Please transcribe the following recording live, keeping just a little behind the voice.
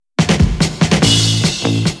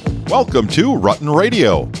Welcome to Rutten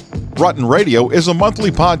Radio. Rutten Radio is a monthly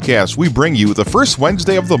podcast we bring you the first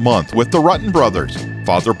Wednesday of the month with the Rutten brothers.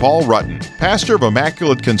 Father Paul Rutten, pastor of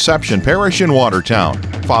Immaculate Conception Parish in Watertown.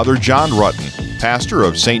 Father John Rutten, pastor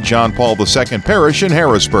of St. John Paul II Parish in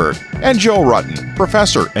Harrisburg. And Joe Rutten,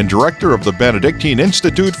 professor and director of the Benedictine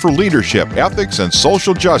Institute for Leadership, Ethics, and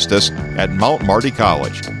Social Justice at Mount Marty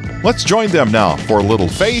College. Let's join them now for a little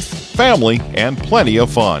faith, family, and plenty of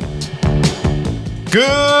fun. Good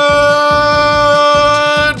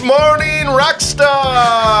morning, Rockstars!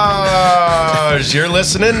 You're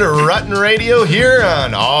listening to Rutten Radio here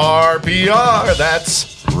on RPR.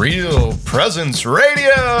 That's Real Presence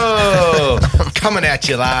Radio. Coming at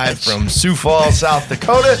you live from Sioux Falls, South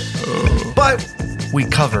Dakota. But we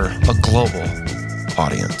cover a global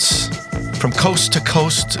audience. From coast to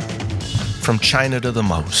coast, from China to the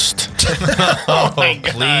most. Oh,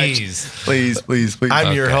 please. Please.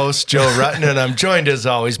 I'm your host, Joe Rutten, and I'm joined as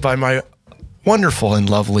always by my wonderful and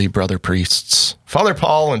lovely brother priests, Father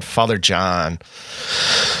Paul and Father John.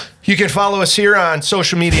 You can follow us here on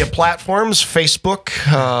social media platforms, Facebook,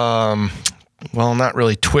 well, not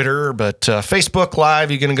really Twitter, but Facebook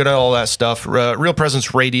Live. You're going to go to all that stuff. Real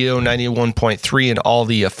Presence Radio, 91.3, and all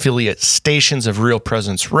the affiliate stations of Real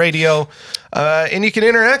Presence Radio. And you can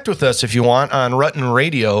interact with us if you want on Rutten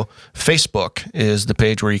Radio. Facebook is the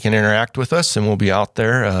page where you can interact with us, and we'll be out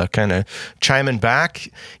there kind of chiming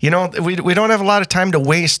back. You know, we don't have a lot of time to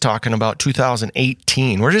waste talking about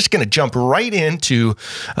 2018. We're just going to jump right into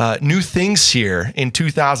new things here in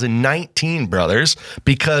 2019, brothers,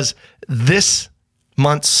 because this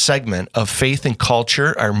month's segment of Faith and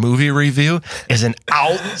Culture, our movie review, is an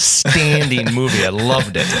outstanding movie. I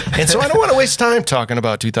loved it. And so I don't want to waste time talking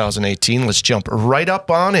about 2018. Let's jump right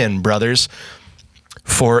up on in, brothers,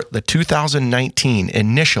 for the 2019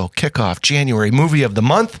 initial kickoff January movie of the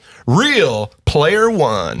month, Real Player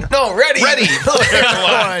One. No, Ready Player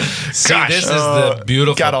One. See, this is the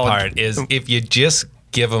beautiful part, is if you just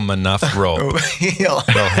give them enough rope, they'll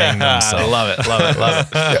hang themselves. I love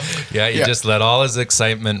it. Yeah, you just let all his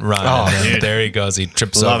excitement run, and then there he goes. He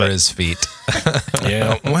trips over his feet.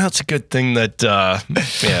 Yeah, well, it's a good thing that,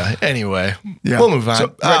 anyway, we'll move on.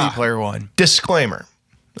 So, Ready Player One. Disclaimer,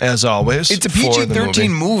 as always. It's a PG-13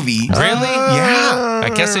 movie. Really? Yeah. I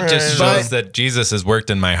guess it just shows that Jesus has worked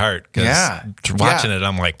in my heart, because watching it,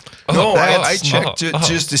 I'm like, I checked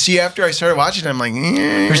just to see after I started watching it. I'm like,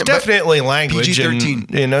 there's definitely language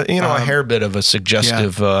PG-13. and a hair bit of a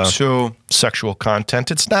suggestive sexual content.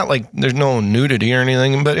 It's not like there's no nudity or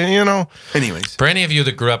anything, but anyways. For any of you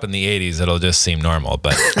that grew up in the 80s, it'll just seem normal,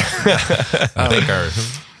 but I think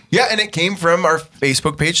Yeah, and it came from our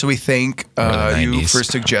Facebook page, so we thank you for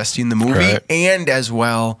suggesting the movie, and as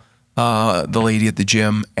well, the lady at the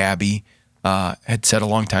gym, Abby, had said a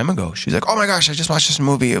long time ago. She's like, "Oh my gosh, I just watched this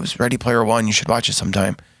movie. It was Ready Player One. You should watch it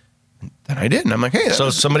sometime." And I did, and I'm like, "Hey." So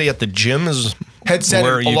somebody at the gym had said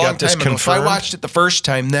where it you a long got this time ago. confirmed? So I watched it the first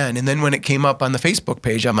time then, and then when it came up on the Facebook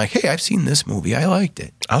page, I'm like, "Hey, I've seen this movie. I liked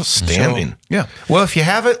it." Outstanding. So, yeah. Well, if you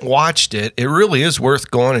haven't watched it, it really is worth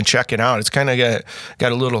going and checking out. It's kind of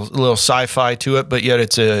got a little sci-fi to it, but yet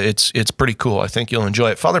it's pretty cool. I think you'll enjoy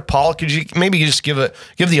it. Father Paul, could you maybe just give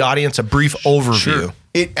the audience a brief overview? Sure.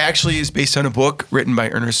 It actually is based on a book written by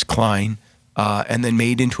Ernest Cline, and then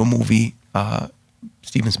made into a movie.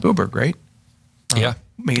 Steven Spielberg, right?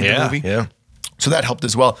 Made the movie. Yeah. So that helped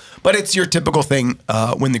as well. But it's your typical thing.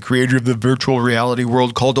 When the creator of the virtual reality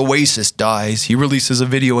world called Oasis dies, he releases a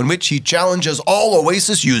video in which he challenges all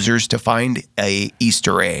Oasis users to find a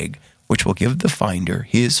Easter egg, which will give the finder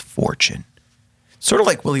his fortune. Sort of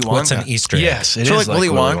like Willy Wonka. What's an Easter egg? Yes, it sort is of like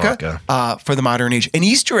Willy Wonka, for the modern age. An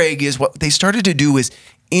Easter egg is what they started to do is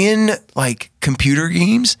in like computer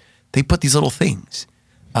games, they put these little things,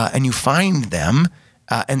 and you find them,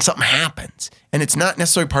 and something happens. And it's not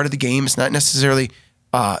necessarily part of the game. It's not necessarily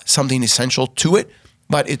something essential to it,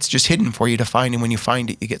 but it's just hidden for you to find. And when you find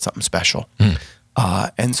it, you get something special.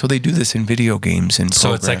 And so they do this in video games and so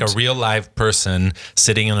programs. It's like a real live person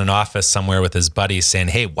sitting in an office somewhere with his buddies saying,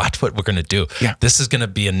 "Hey, watch what we're going to do. Yeah. This is going to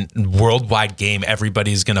be a worldwide game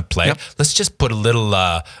everybody's going to play. Yep. Let's just put a little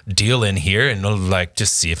deal in here and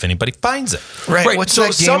just see if anybody finds it." Right. What's so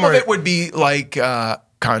that game some of where- it would be like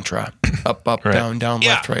Contra. Up, down,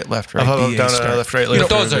 left, right, left, right. Up, DA down, start. left, right, But left.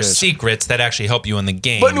 those are secrets that actually help you in the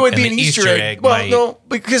game. But it would be and an the Easter egg. Well, no,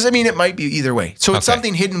 because it might be either way. So it's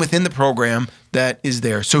something hidden within the program that is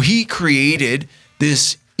there. So he created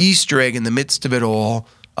this Easter egg in the midst of it all,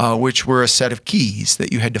 which were a set of keys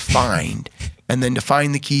that you had to find. And then to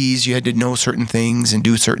find the keys, you had to know certain things and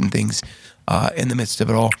do certain things. in the midst of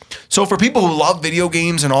it all. So for people who love video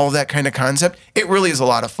games and all of that kind of concept, it really is a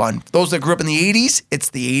lot of fun. Those that grew up in the 80s, it's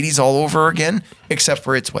the 80s all over again, except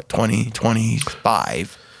for it's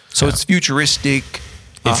 2025. So it's futuristic.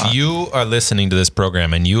 If you are listening to this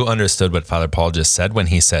program and you understood what Father Paul just said when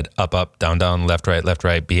he said up, up, down, down, left, right,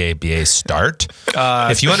 BA, start,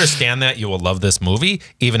 if you understand that, you will love this movie,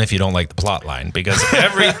 even if you don't like the plot line, because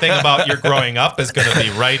everything about your growing up is going to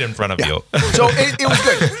be right in front of you. So it was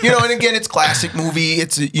good. And again, it's classic movie.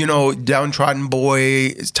 It's, downtrodden boy,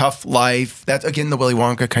 it's tough life. That's, again, the Willy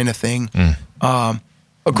Wonka kind of thing. A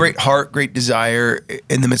great heart, great desire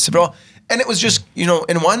in the midst of it all. And it was just, in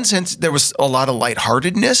one sense, there was a lot of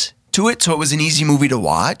lightheartedness to it. So it was an easy movie to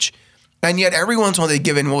watch. And yet every once in a while they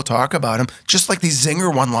give in, we'll talk about them, just like these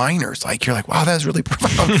zinger one-liners. Like, you're like, wow, that was really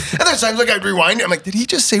profound. And there's times like I'd rewind it. I'm like, did he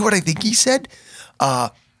just say what I think he said?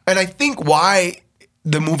 And I think why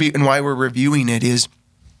the movie and why we're reviewing it is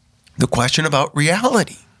the question about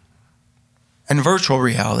reality and virtual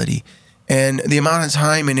reality and the amount of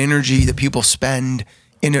time and energy that people spend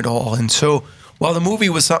in it all. And so while the movie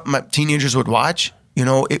was something my teenagers would watch,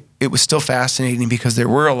 it was still fascinating because there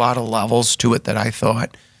were a lot of levels to it that I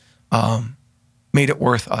thought made it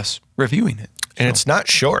worth us reviewing it. And it's not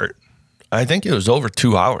short. I think it was over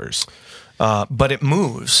 2 hours, but it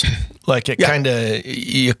moves. Like it kind of,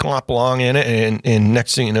 you clop along in it and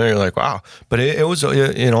next thing you know, you're like, wow. But it was,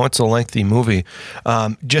 it's a lengthy movie.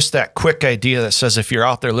 Just that quick idea that says, if you're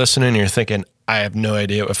out there listening and you're thinking, I have no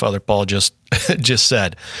idea what Father Paul just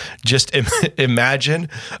said. Just imagine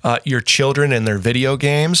your children and their video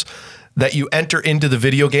games, that you enter into the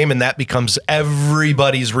video game and that becomes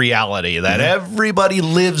everybody's reality, that everybody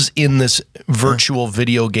lives in this virtual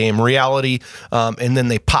video game reality, and then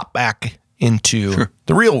they pop back into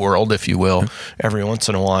the real world, if you will, every once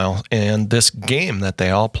in a while. And this game that they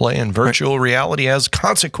all play in virtual reality has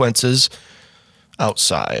consequences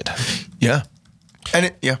outside. Yeah.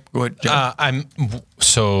 And go ahead, John.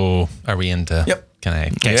 So are we into? Yep. Can I?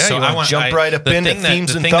 Okay, so I want to jump right up into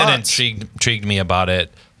themes and thoughts. The thing that intrigued me about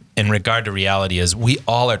it in regard to reality is we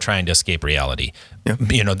all are trying to escape reality.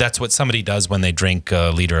 Yeah. That's what somebody does when they drink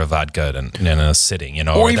a liter of vodka in a sitting,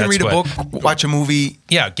 or even read a book, watch a movie.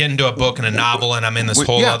 Yeah, get into a book and a novel, and I'm in this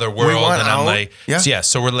whole other world, and I'm like,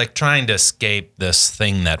 so we're like trying to escape this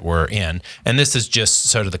thing that we're in, and this is just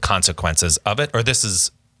sort of the consequences of it, or this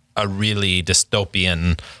is a really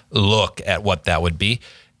dystopian look at what that would be.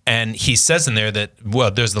 And he says in there that,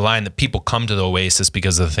 there's the line that people come to the oasis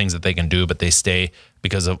because of the things that they can do, but they stay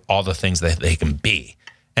because of all the things that they can be.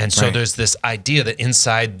 And so there's this idea that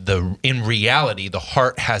in reality, the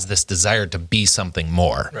heart has this desire to be something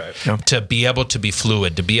more, to be able to be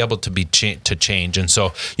fluid, to be able to be to change. And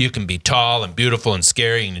so you can be tall and beautiful and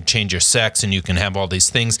scary, and you can change your sex, and you can have all these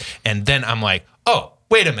things. And then I'm like,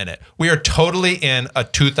 wait a minute. We are totally in a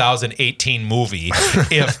 2018 movie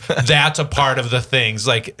if that's a part of the things.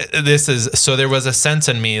 Like so there was a sense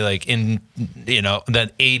in me, like in,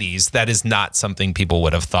 the 80s, that is not something people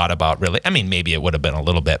would have thought about really. I mean, maybe it would have been a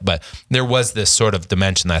little bit, but there was this sort of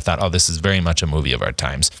dimension that I thought, this is very much a movie of our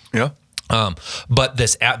times. Yeah. But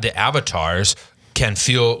the avatars can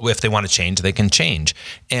feel, if they want to change, they can change.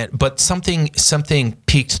 But something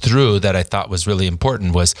peeked through that I thought was really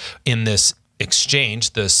important was in this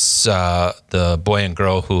exchange, the boy and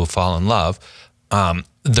girl who fall in love,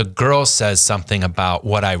 the girl says something about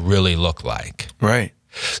what I really look like. Right.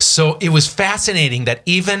 So it was fascinating that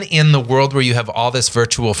even in the world where you have all this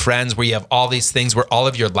virtual friends, where you have all these things, where all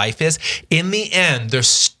of your life is, in the end, there's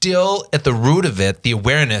still at the root of it, the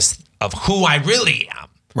awareness of who I really am.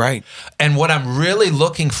 Right. And what I'm really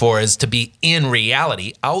looking for is to be in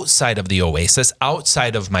reality, outside of the oasis,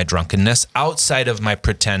 outside of my drunkenness, outside of my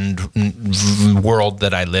pretend world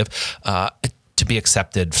that I live, to be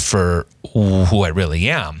accepted for who I really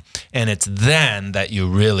am. And it's then that you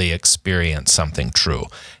really experience something true.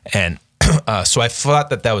 And so I thought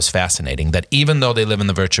that was fascinating, that even though they live in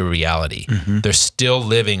the virtual reality, they're still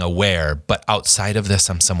living aware, but outside of this,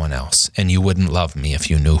 I'm someone else. And you wouldn't love me if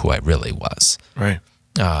you knew who I really was. Right.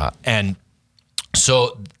 And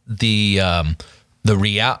so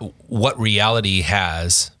what reality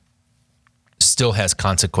has still has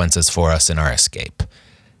consequences for us in our escape.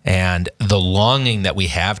 And the longing that we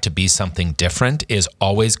have to be something different is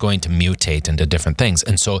always going to mutate into different things.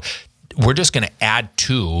 And so we're just going to add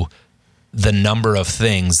to the number of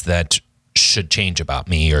things that should change about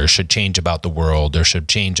me, or should change about the world, or should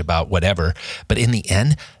change about whatever. But in the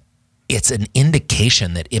end, it's an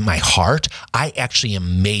indication that in my heart, I actually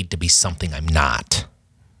am made to be something I'm not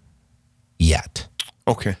yet.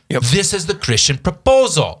 Okay. Yep. This is the Christian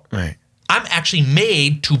proposal. Right. I'm actually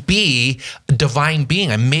made to be a divine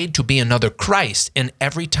being. I'm made to be another Christ. And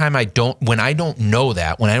every time when I don't know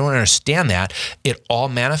that, when I don't understand that, it all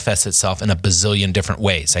manifests itself in a bazillion different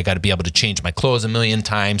ways. I got to be able to change my clothes a million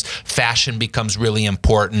times. Fashion becomes really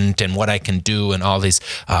important, and what I can do, and all these,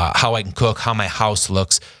 how I can cook, how my house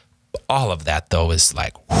looks. All of that, though, is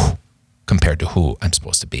like, whew, compared to who I'm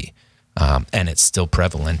supposed to be. And it's still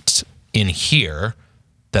prevalent in here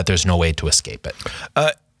that there's no way to escape it.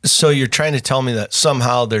 So you're trying to tell me that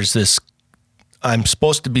somehow there's this, I'm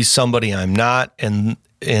supposed to be somebody I'm not,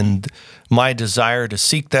 and my desire to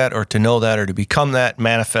seek that or to know that or to become that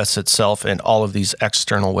manifests itself in all of these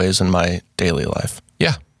external ways in my daily life.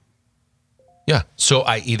 Yeah. Yeah. So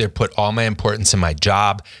I either put all my importance in my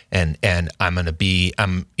job and I'm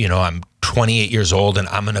 28 years old and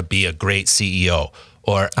I'm going to be a great CEO,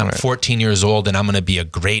 or I'm 14 years old and I'm going to be a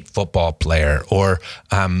great football player, or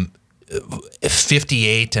I'm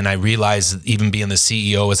 58 and I realize even being the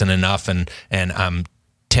CEO isn't enough, and I'm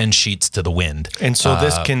 10 sheets to the wind. And so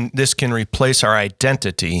this can replace our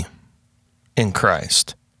identity in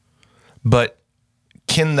Christ. But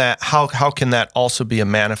how can that also be a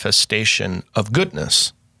manifestation of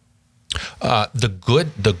goodness?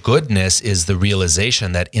 The goodness is the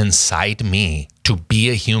realization that inside me, to be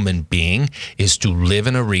a human being is to live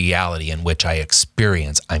in a reality in which I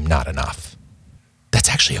experience I'm not enough. That's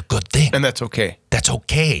actually a good thing. And that's okay. That's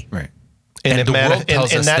okay. Right. And the world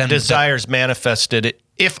tells us that desire is manifested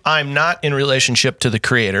if I'm not in relationship to the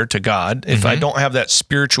Creator, to God, if I don't have that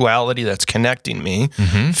spirituality that's connecting me,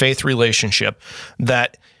 faith relationship,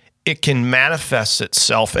 that it can manifest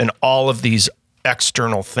itself in all of these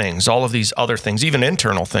external things, all of these other things, even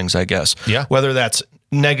internal things, I guess. Yeah. Whether that's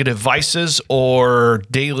negative vices or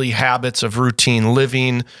daily habits of routine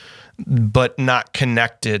living, but not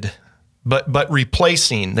connected, but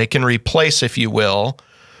replacing. They can replace, if you will,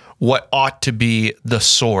 what ought to be the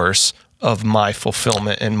source of my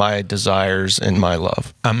fulfillment and my desires and my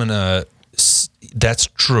love. That's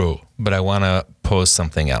true, but I want to pose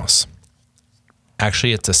something else.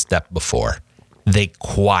 Actually, it's a step before. They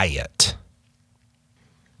quiet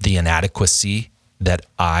the inadequacy that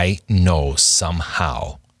I know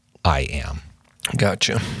somehow I am.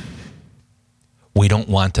 Gotcha. We don't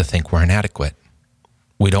want to think we're inadequate.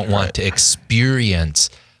 We don't want to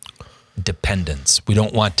experience dependence. We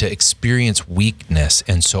don't want to experience weakness.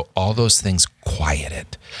 And so all those things quiet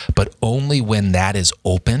it. But only when that is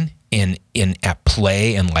open in at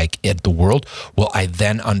play and like at the world will I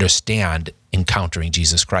then understand encountering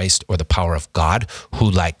Jesus Christ or the power of God, who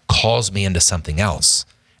like calls me into something else.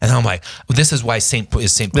 And I'm like, this is why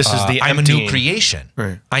I'm a new creation.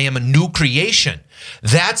 Right. I am a new creation.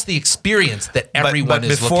 That's the experience that everyone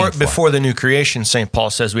is looking for. Before the new creation, St. Paul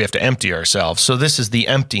says we have to empty ourselves. So this is the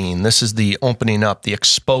emptying. This is the opening up, the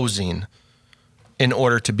exposing in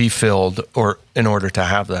order to be filled or in order to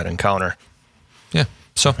have that encounter. Yeah.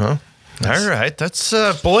 So, all right. That's,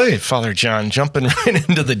 boy, Father John, jumping right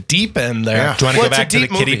into the deep end there. Yeah. Do you want to go back to the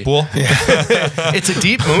kiddie pool? It's a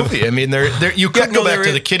deep movie. I mean, you could go back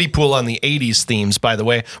to the kiddie pool on the 80s themes, by the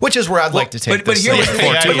way, which is where I'd like to take this. But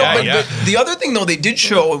the other thing, though, they did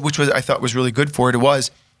show, which I thought was really good for it,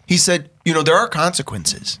 was he said, there are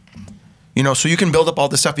consequences. So you can build up all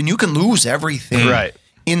this stuff and you can lose everything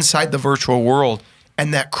inside the virtual world,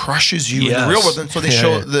 and that crushes you in the real world. And so they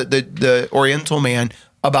show the Oriental man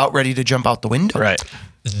about ready to jump out the window. Right.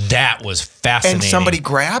 That was fascinating. And somebody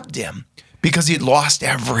grabbed him because he'd lost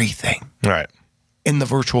everything in the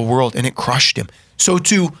virtual world, and it crushed him. So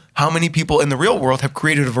too, how many people in the real world have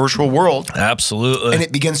created a virtual world? Absolutely. And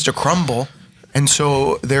it begins to crumble. And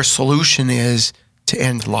so their solution is to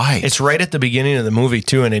end life. It's right at the beginning of the movie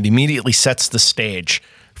too, and it immediately sets the stage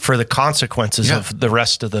for the consequences of the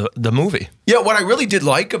rest of the movie. Yeah, what I really did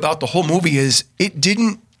like about the whole movie is it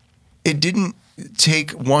didn't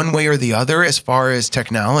take one way or the other as far as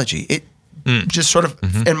technology. It just sort of,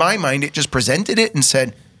 in my mind, it just presented it and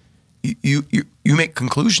said, you make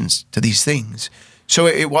conclusions to these things. So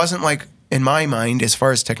it wasn't like, in my mind, as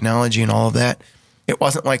far as technology and all of that, it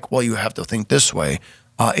wasn't like, well, you have to think this way.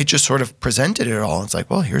 It just sort of presented it all. It's like,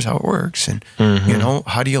 well, here's how it works. And,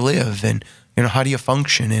 how do you live? And, how do you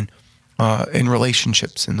function in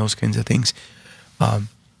relationships and those kinds of things. And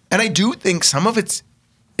I do think some of it's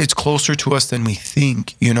closer to us than we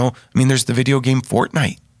think, I mean, there's the video game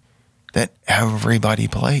Fortnite that everybody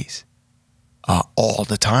plays all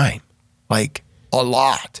the time, like a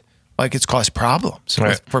lot. Like it's caused problems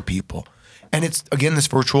for people. And it's, again, this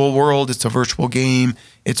virtual world. It's a virtual game.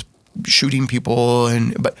 It's shooting people,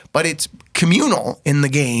 but it's communal in the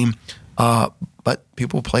game. But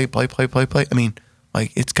people play. I mean,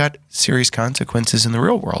 like it's got serious consequences in the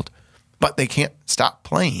real world but they can't stop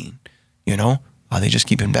playing, they just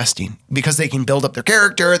keep investing because they can build up their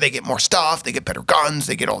character. They get more stuff. They get better guns.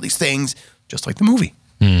 They get all these things, just like the movie.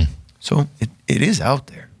 So it is out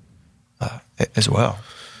there as well.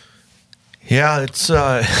 Yeah, it's.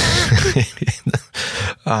 I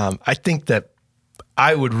think that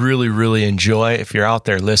I would really, really enjoy if you're out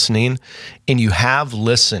there listening and you have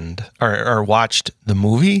listened or watched the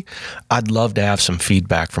movie. I'd love to have some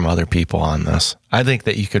feedback from other people on this. I think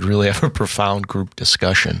that you could really have a profound group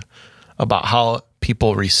discussion about how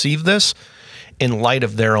people receive this in light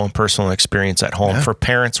of their own personal experience at home. For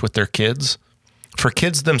parents with their kids, for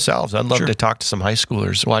kids themselves. I'd love to talk to some high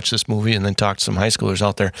schoolers, watch this movie, and then talk to some high schoolers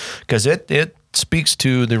out there because it speaks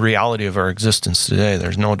to the reality of our existence today.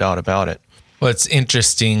 There's no doubt about it. Well, it's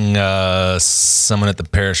interesting. Someone at the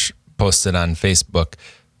parish posted on Facebook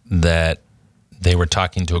that they were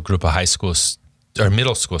talking to a group of high school or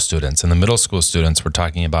middle school students, and the middle school students were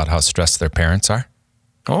talking about how stressed their parents are.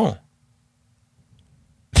 Oh.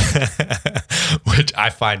 Which I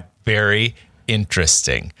find very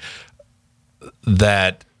interesting.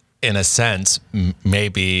 That, in a sense,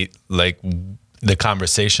 maybe like the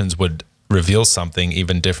conversations would reveal something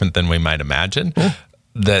even different than we might imagine.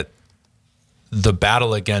 That the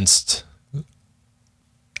battle against.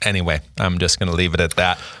 Anyway, I'm just going to leave it at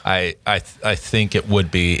that. I think it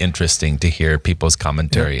would be interesting to hear people's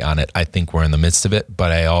commentary on it. I think we're in the midst of it,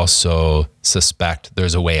 but I also suspect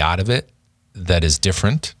there's a way out of it that is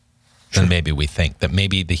different than maybe we think. That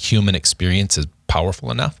maybe the human experience is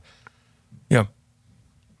powerful enough. Yeah.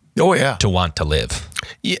 Oh, yeah. To want to live.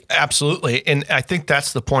 Yeah, absolutely. And I think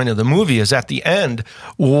that's the point of the movie is at the end,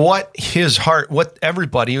 what his heart, what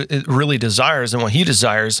everybody really desires and what he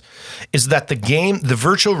desires is that the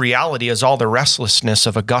virtual reality is all the restlessness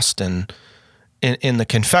of Augustine in the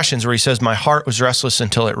Confessions where he says, my heart was restless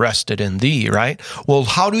until it rested in thee, right? Well,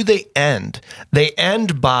 how do they end? They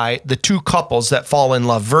end by the two couples that fall in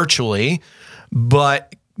love virtually,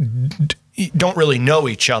 but don't really know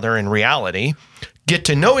each other in reality, get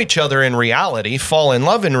to know each other in reality, fall in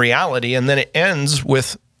love in reality, and then it ends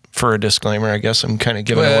with, for a disclaimer, I guess I'm kind of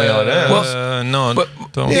giving away how it ends.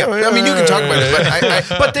 Don't. Yeah, I mean, you can talk about it,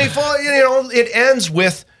 but they fall, it ends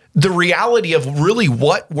with the reality of really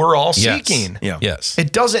what we're all seeking. Yes.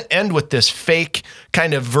 It doesn't end with this fake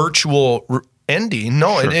kind of virtual ending.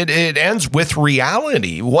 No, it ends with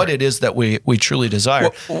reality, what it is that we truly desire.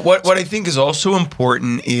 What I think is also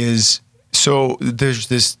important is, so there's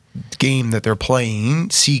this game that they're playing,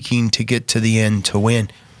 seeking to get to the end to win.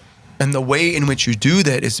 And the way in which you do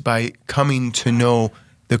that is by coming to know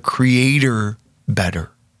the creator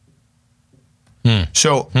better.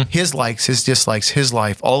 So his likes, his dislikes, his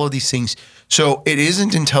life, all of these things. So it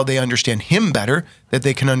isn't until they understand him better that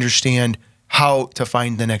they can understand how to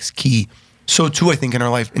find the next key. So too, I think in our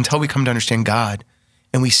life, until we come to understand God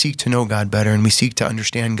and we seek to know God better and we seek to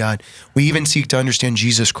understand God, we even seek to understand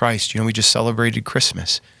Jesus Christ. We just celebrated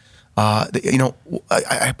Christmas.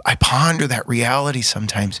 I ponder that reality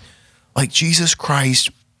sometimes. Like Jesus Christ,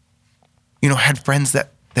 had friends that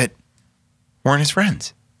weren't his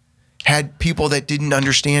friends. Had people that didn't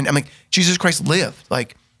understand. I mean, Jesus Christ lived.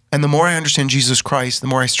 And the more I understand Jesus Christ, the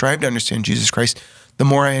more I strive to understand Jesus Christ, the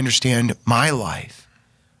more I understand my life.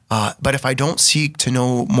 But if I don't seek to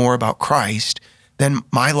know more about Christ, then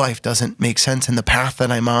my life doesn't make sense. And the path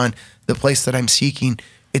that I'm on, the place that I'm seeking,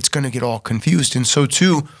 it's going to get all confused. And so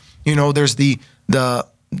too, there's the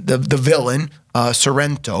villain,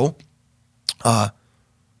 Sorrento,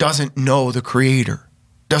 doesn't know the creator.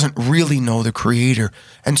 Doesn't really know the creator.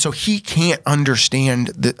 And so he can't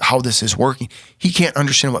understand how this is working. He can't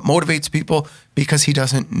understand what motivates people because he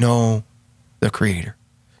doesn't know the creator.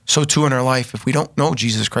 So too in our life, if we don't know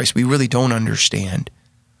Jesus Christ, we really don't understand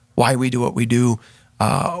why we do what we do.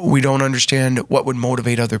 We don't understand what would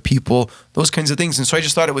motivate other people, those kinds of things. And so I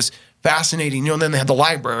just thought it was fascinating. And then they had the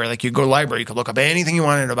library, like you go to the library, you could look up anything you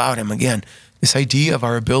wanted about him. Again, this idea of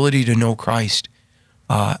our ability to know Christ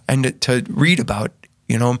and to read about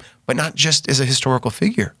but not just as a historical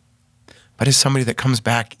figure, but as somebody that comes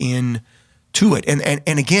back in to it.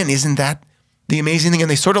 And again, isn't that the amazing thing?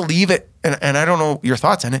 And they sort of leave it, and I don't know your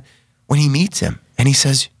thoughts on it, when he meets him and he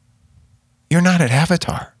says, "You're not at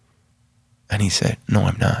Avatar." And he said, "No,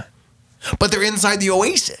 I'm not." But they're inside the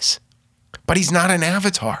oasis, but he's not an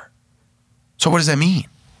Avatar. So what does that mean?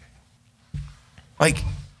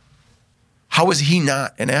 How is he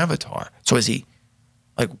not an Avatar? So is he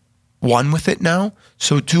one with it now?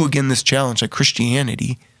 So too, again, this challenge,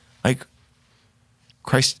 Christianity,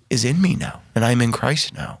 Christ is in me now, and I'm in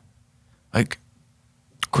Christ now.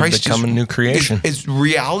 Christ become a new creation. Is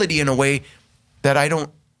reality in a way that I don't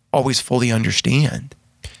always fully understand.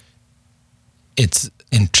 it's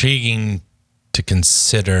intriguing to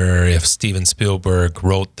consider if Steven Spielberg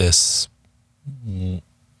wrote this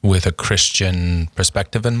with a Christian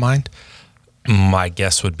perspective in mind. My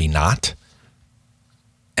guess would be not.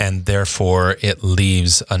 And therefore, it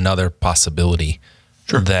leaves another possibility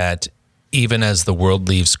that even as the world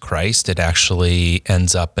leaves Christ, it actually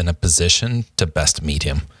ends up in a position to best meet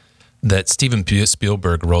him. That Steven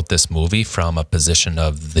Spielberg wrote this movie from a position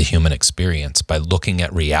of the human experience by looking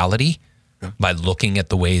at reality, by looking at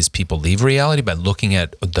the ways people leave reality, by looking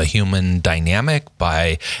at the human dynamic,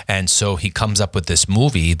 and so he comes up with this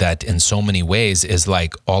movie that in so many ways is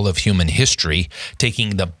like all of human history,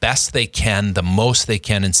 taking the best they can, the most they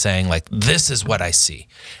can, and saying like, this is what I see.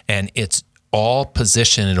 And it's all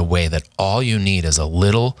positioned in a way that all you need is a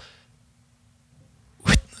little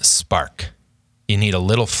spark. You need a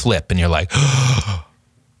little flip and you're like, oh,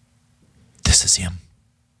 this is him.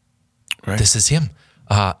 Right. This is him.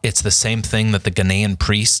 It's the same thing that the Ghanaian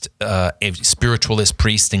priest, a spiritualist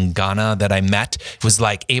priest in Ghana that I met, was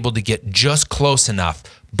like able to get just close enough,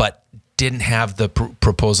 but didn't have the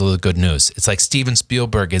proposal of good news. It's like Steven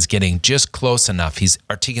Spielberg is getting just close enough. He's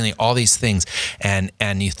articulating all these things, and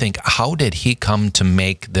you think, how did he come to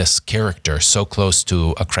make this character so close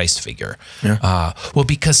to a Christ figure? Yeah. Well,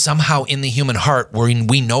 because somehow in the human heart,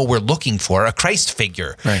 we know we're looking for a Christ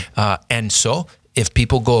figure. Right. And so if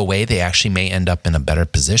people go away, they actually may end up in a better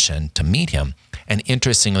position to meet him. And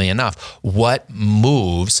interestingly enough, what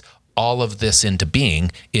moves all of this into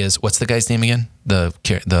being is, what's the guy's name again?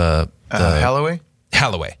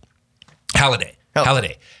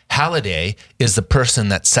 Halliday is the person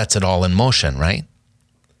that sets it all in motion, right?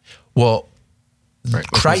 Well, right.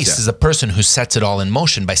 Christ is a person who sets it all in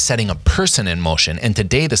motion by setting a person in motion. And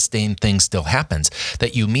today the same thing still happens,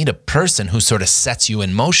 that you meet a person who sort of sets you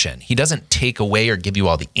in motion. He doesn't take away or give you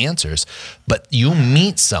all the answers, but you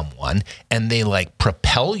meet someone and they like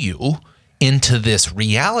propel you into this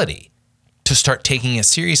reality to start taking it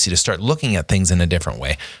seriously, to start looking at things in a different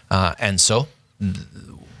way. And so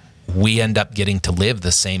we end up getting to live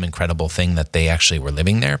the same incredible thing that they actually were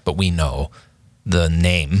living there, but we know the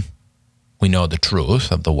name, we know the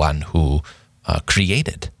truth of the one who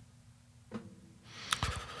created.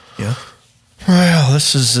 Yeah. Well,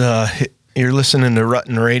 this is, you're listening to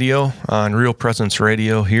Rutten Radio on Real Presence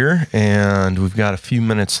Radio here, and we've got a few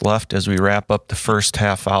minutes left as we wrap up the first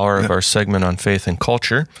half hour of our segment on faith and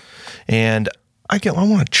culture. And I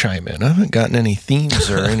want to chime in. I haven't gotten any themes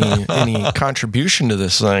or any contribution to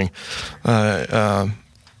this thing. Well,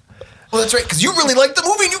 that's right, because you really liked the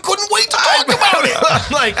movie and you couldn't wait to talk about it.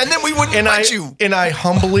 And then we wouldn't let you. And I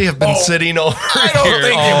humbly have been sitting over here. I don't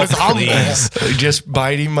think it was humble. Just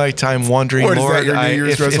biding my time, wondering, or is Lord, that your New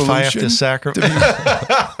Year's resolution? If I have to sacrifice.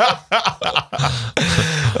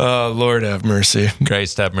 Lord have mercy.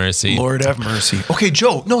 Christ have mercy. Lord have mercy. Okay,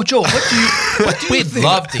 Joe. No, Joe. What do you We'd think?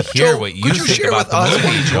 love to hear Joe, what you think share about with the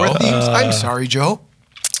movie, Joe. I'm sorry, Joe.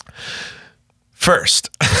 First,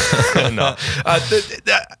 no.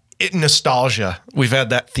 Nostalgia. We've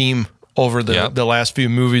had that theme over the last few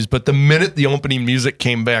movies, but the minute the opening music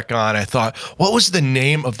came back on, I thought, what was the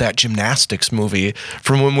name of that gymnastics movie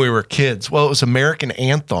from when we were kids? Well, it was American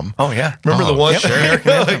Anthem. Oh, yeah. Remember the one? Yep,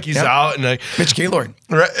 American Anthem. Like he's out and like Mitch Gaylord.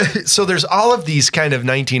 Right. So there's all of these kind of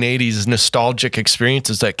 1980s nostalgic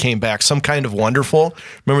experiences that came back. Some Kind of Wonderful.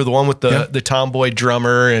 Remember the one with the tomboy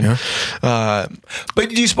drummer and but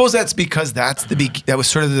do you suppose that's because that was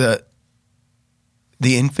sort of not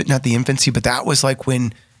the infancy, but that was like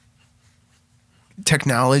when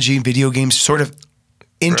technology and video games sort of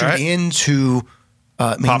entered into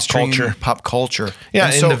mainstream pop culture. Yeah,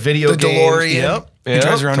 and so the video games. DeLorean. He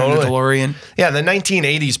drives around in a DeLorean. Yeah, the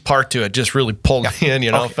 1980s part to it just really pulled me in,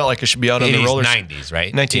 you know. Felt like I should be out on the rollers. 90s,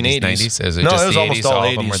 right? 1980s. 90s? Is it no, just it was the almost 80s? all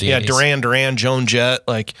Of them 80s. were the Yeah, 80s? Duran, Joan Jett.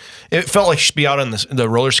 Like, it felt like I should be out on the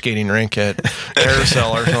roller skating rink at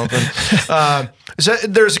Carousel or something. So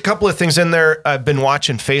there's a couple of things in there. I've been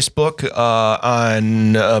watching Facebook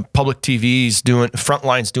on public TV's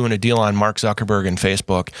Frontline's doing a deal on Mark Zuckerberg and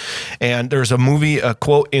Facebook. And there's a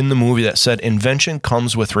quote in the movie that said, "Invention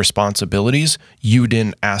comes with responsibilities you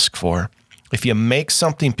didn't ask for. If you make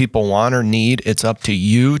something people want or need, it's up to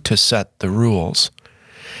you to set the rules."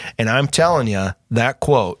 And I'm telling you, that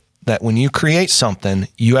quote, that when you create something,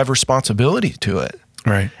 you have responsibility to it.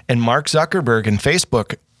 Right. And Mark Zuckerberg and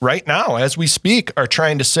Facebook right now, as we speak, are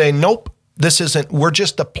trying to say, nope, we're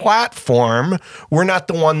just a platform. We're not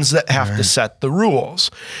the ones that have to set the rules.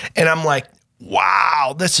 And I'm like,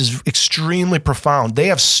 wow, this is extremely profound. They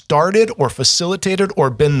have started or facilitated or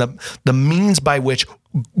been the means by which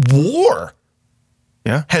war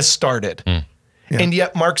has started. And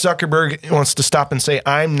yet Mark Zuckerberg wants to stop and say,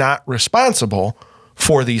 I'm not responsible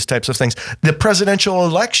for these types of things. The presidential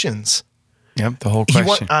elections. Yep, the whole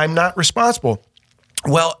question. I'm not responsible.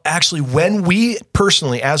 Well, actually, when we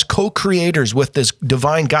personally, as co-creators with this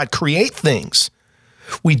divine God, create things,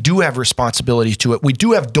 we do have responsibility to it. We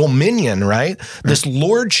do have dominion, right? This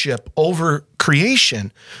lordship over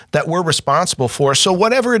creation that we're responsible for. So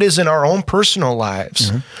whatever it is in our own personal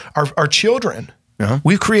lives, our children,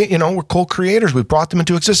 we create, we're co-creators. We brought them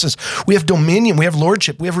into existence. We have dominion. We have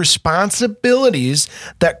lordship. We have responsibilities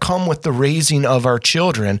that come with the raising of our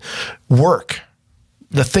children. Work.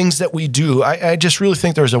 The things that we do. I just really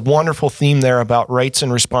think there's a wonderful theme there about rights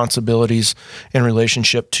and responsibilities in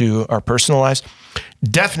relationship to our personal lives.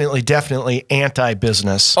 Definitely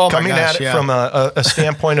anti-business. Coming at it from a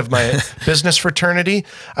standpoint of my business fraternity,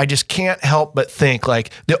 I just can't help but think like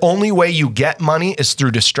the only way you get money is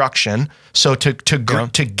through destruction. So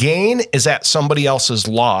to gain is at somebody else's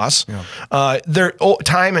loss. There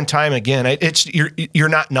time and time again, it's you're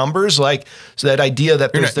not numbers, like so that idea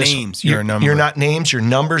that you're there's not this names, you're a number. You're not names, you're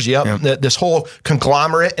numbers. This whole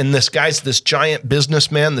conglomerate, and this guy's this giant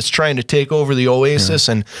businessman that's trying to take over the Oasis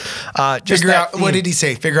and just figure out what did he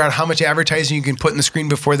say? Figure out how much advertising you can put in the screen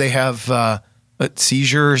before they have a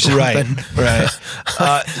seizure or something. Right.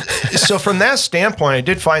 So from that standpoint, I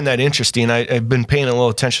did find that interesting. I've been paying a little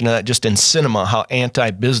attention to that just in cinema, how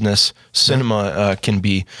anti-business cinema can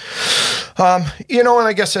be. And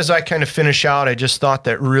I guess as I kind of finish out, I just thought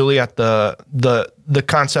that really at the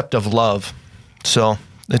concept of love. So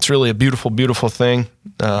it's really a beautiful, beautiful thing.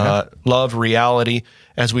 Love, reality.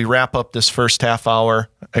 As we wrap up this first half hour,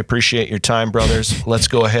 I appreciate your time, brothers. Let's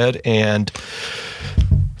go ahead and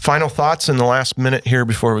final thoughts in the last minute here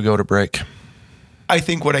before we go to break. I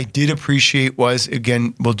think what I did appreciate was,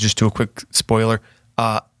 again, we'll just do a quick spoiler.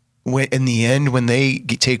 In the end, when they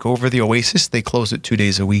take over the Oasis, they close it 2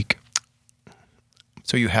 days a week.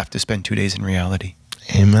 So you have to spend 2 days in reality.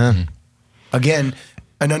 Amen. Again,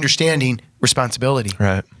 an understanding, responsibility.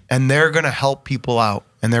 Right. And they're going to help people out.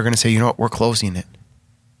 And they're going to say, you know what, we're closing it.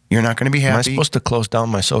 You're not going to be happy. Am I supposed to close down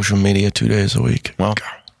my social media 2 days a week? Well,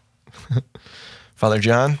 Father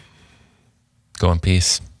John? Go in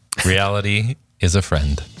peace. Reality is a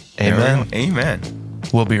friend. Amen. Amen.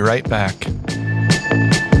 We'll be right back.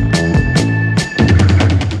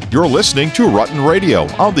 You're listening to Rutten Radio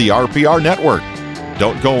on the RPR Network.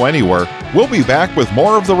 Don't go anywhere. We'll be back with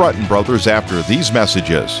more of the Rutten Brothers after these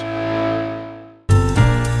messages.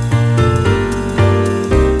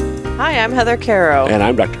 Hi, I'm Heather Caro. And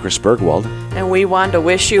I'm Dr. Chris Bergwald. And we want to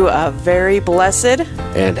wish you a very blessed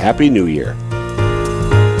and Happy New Year.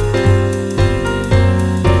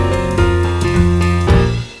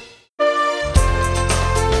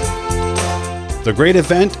 The great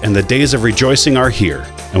event and the days of rejoicing are here,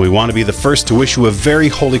 and we want to be the first to wish you a very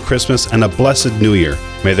holy Christmas and a blessed New Year.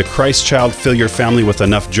 May the Christ child fill your family with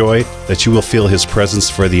enough joy that you will feel his presence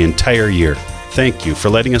for the entire year. Thank you for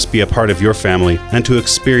letting us be a part of your family and to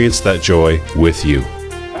experience that joy with you.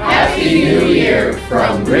 Happy New Year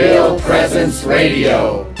from Real Presence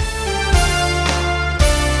Radio.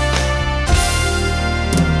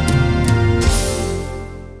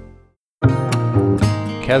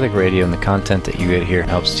 Catholic Radio and the content that you get here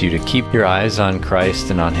helps you to keep your eyes on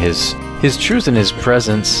Christ and on His truth and His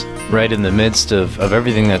presence right in the midst of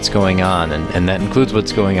everything that's going on, and that includes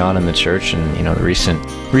what's going on in the church and the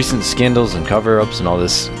recent scandals and cover-ups and all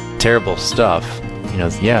this terrible stuff.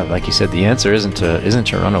 Like you said, the answer isn't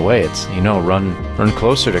to run away. It's run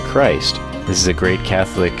closer to Christ. This is a great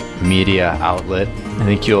Catholic media outlet. I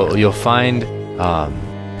think you'll find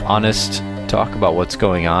honest talk about what's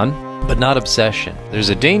going on, but not obsession. There's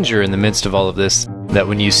a danger in the midst of all of this that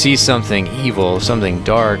when you see something evil, something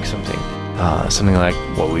dark, something like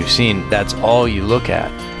what we've seen, that's all you look at.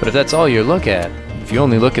 But if that's all you look at, if you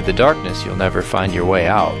only look at the darkness, you'll never find your way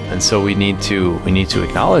out. And so we need to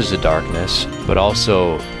acknowledge the darkness, but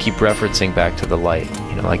also keep referencing back to the light.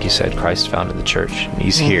 Like you said, Christ founded the church, and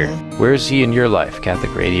He's here. Where is He in your life?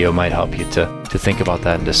 Catholic Radio might help you to think about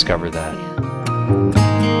that and discover that.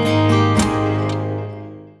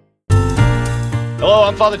 Hello,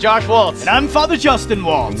 I'm Father Josh Waltz. And I'm Father Justin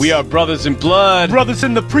Waltz. We are brothers in blood. Brothers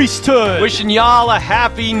in the priesthood. Wishing y'all a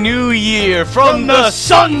happy new year from the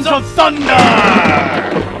Sons of Thunder!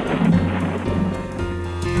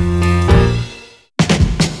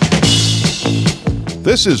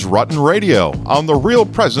 This is Rutten Radio on the Real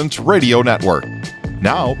Presence Radio Network.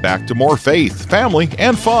 Now, back to more faith, family,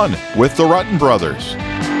 and fun with the Rutten Brothers.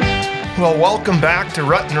 Well, welcome back to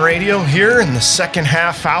Rutten Radio here in the second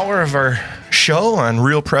half hour of our show on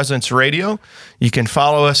Real Presence Radio. You can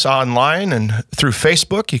follow us online and through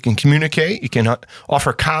Facebook. You can communicate. You can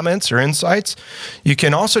offer comments or insights. You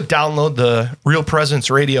can also download the Real Presence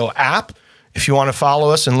Radio app. If you want to follow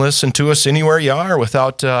us and listen to us anywhere you are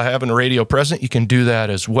without having a radio present, you can do that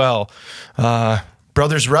as well.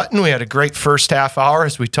 Brothers Rutten, we had a great first half hour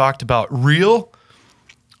as we talked about Ready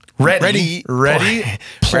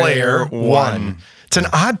Player One. It's an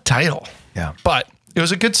odd title, but it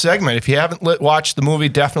was a good segment. If you haven't watched the movie,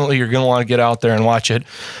 definitely you're going to want to get out there and watch it.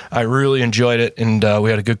 I really enjoyed it, and we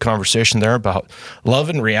had a good conversation there about love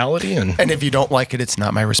and reality. And if you don't like it, it's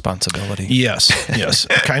not my responsibility. Yes.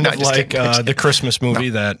 Kind of like the Christmas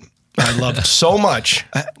movie that I loved so much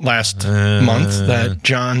last month that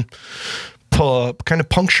John kind of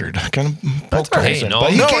punctured, kind of poked holes in.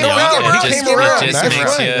 But he came around.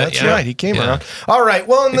 That's right. He came around. All right.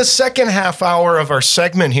 Well, in the second half hour of our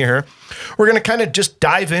segment here, we're going to kind of just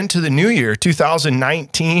dive into the new year,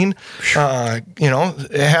 2019.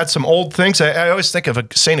 It had some old things. I always think of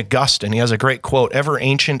St. Augustine. He has a great quote, ever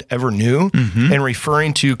ancient, ever new, and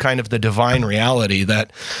referring to kind of the divine reality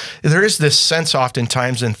that there is this sense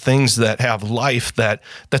oftentimes in things that have life that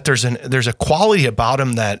there's a quality about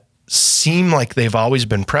them that seem like they've always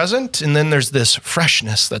been present, and then there's this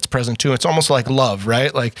freshness that's present too. It's almost like love,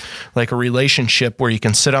 right? Like a relationship where you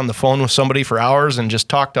can sit on the phone with somebody for hours and just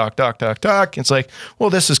talk. It's like, well,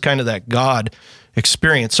 this is kind of that God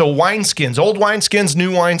experience. So wineskins, old wineskins,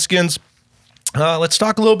 new wineskins. Let's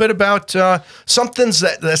talk a little bit about something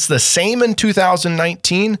that's the same in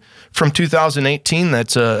 2019 from 2018.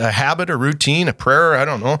 That's a habit, a routine, a prayer. I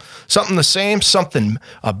don't know, something the same, something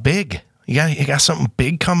big. You got something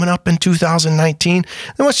big coming up in 2019.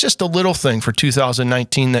 And what's just a little thing for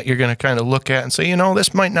 2019 that you're going to kind of look at and say,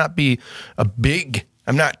 this might not be a big,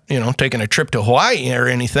 I'm not, taking a trip to Hawaii or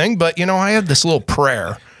anything, but, I have this little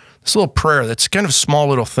prayer that's kind of a small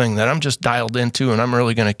little thing that I'm just dialed into and I'm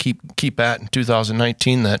really going to keep at in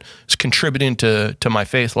 2019 that is contributing to my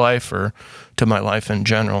faith life or to my life in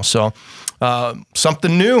general. So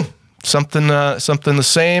something new, something the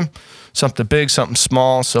same. Something big, something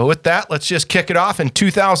small. So with that, let's just kick it off in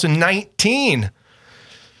 2019.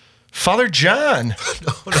 Father John.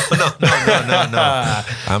 No.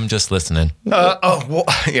 I'm just listening.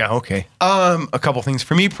 Okay. A couple things.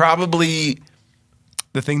 For me, probably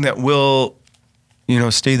the thing that will,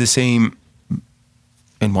 stay the same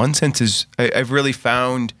in one sense is I've really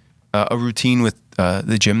found a routine with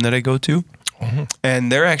the gym that I go to.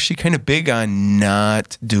 And they're actually kind of big on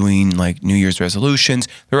not doing like New Year's resolutions.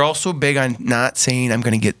 They're also big on not saying I'm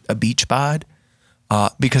going to get a beach bod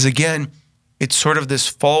because, again, it's sort of this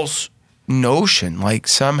false notion like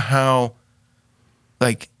somehow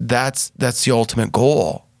like that's the ultimate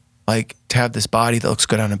goal, like to have this body that looks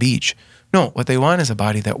good on a beach. No, what they want is a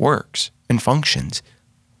body that works and functions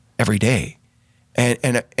every day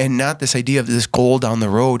and not this idea of this goal down the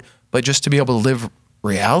road, but just to be able to live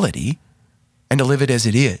reality and to live it as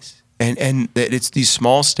it is. And that it's these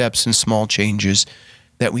small steps and small changes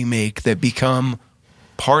that we make that become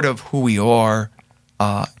part of who we are,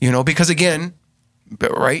 because again,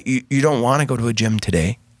 right, you don't want to go to a gym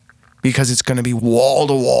today because it's going to be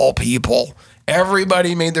wall-to-wall people.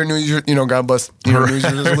 Everybody made their New Year's, God bless, New Year's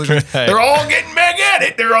resolutions. Right. They're all getting back at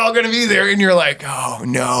it. They're all going to be there. And you're like, oh,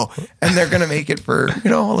 no. And they're going to make it for, a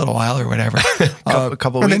little while or whatever. a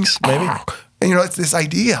couple of weeks, maybe. It's this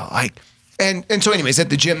idea, like, And so anyways, at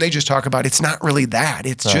the gym, they just talk about it's not really that.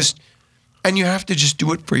 It's just, and you have to just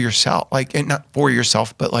do it for yourself. Like, and not for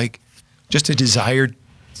yourself, but like just a desire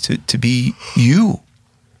to be you,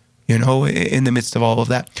 in the midst of all of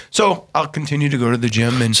that. So I'll continue to go to the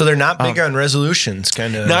gym. And so they're not big on resolutions,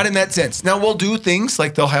 kind of. Not in that sense. Now we'll do things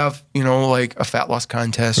like they'll have, like a fat loss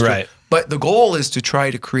contest. Right. But the goal is to try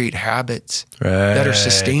to create habits that are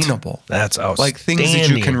sustainable. That's outstanding. Like things that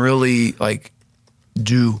you can really like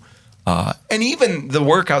do. And even the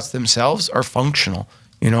workouts themselves are functional,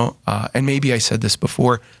 and maybe I said this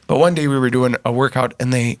before, but one day we were doing a workout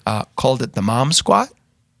and they called it the mom squat.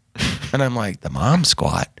 And I'm like, the mom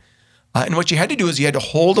squat? And what you had to do is you had to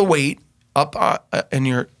hold a weight up and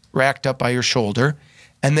you're racked up by your shoulder.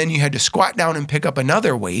 And then you had to squat down and pick up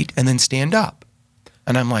another weight and then stand up.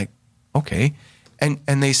 And I'm like, okay. And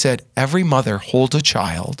they said, every mother holds a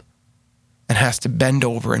child and has to bend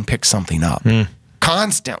over and pick something up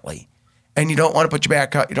constantly. And you don't want to put your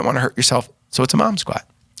back out. You don't want to hurt yourself. So it's a mom squat.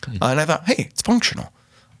 And I thought, hey, it's functional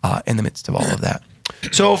in the midst of all of that.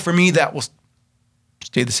 So for me, that will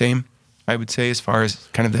stay the same, I would say, as far as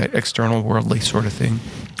kind of that external worldly sort of thing.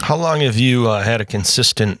 How long have you had a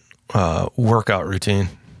consistent workout routine?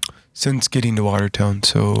 Since getting to Watertown.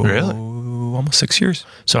 So really? almost 6 years.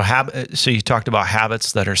 So you talked about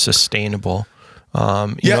habits that are sustainable.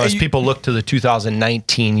 As people look to the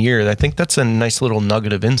 2019 year, I think that's a nice little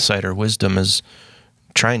nugget of insight or wisdom is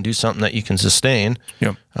try and do something that you can sustain.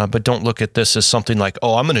 Yep. But don't look at this as something like,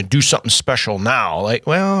 oh, I'm going to do something special now. Like,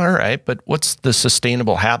 well, all right, but what's the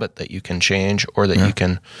sustainable habit that you can change or that you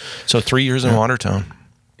can? So 3 years in Watertown.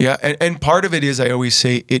 Yeah, and part of it is, I always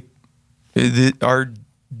say our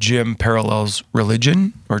gym parallels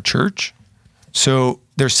religion or church. So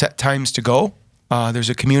there's set times to go. There's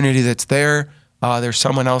a community that's there. There's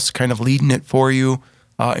someone else kind of leading it for you,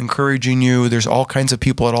 encouraging you. There's all kinds of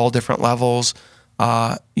people at all different levels,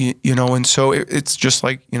 and so it's just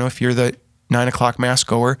like, if you're the 9 o'clock mass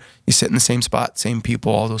goer, you sit in the same spot, same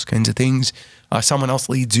people, all those kinds of things. Someone else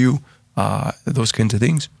leads you, those kinds of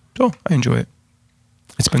things. So I enjoy it.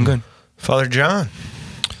 It's been good. Father John.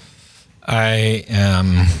 I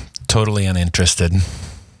am totally uninterested.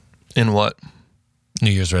 In what?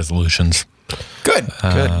 New Year's resolutions. Good.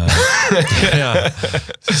 Yeah.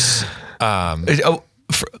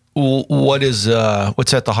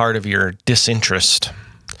 What's at the heart of your disinterest?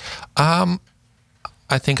 I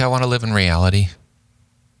think I want to live in reality.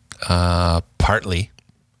 Partly.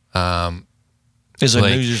 I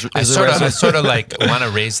sort of like want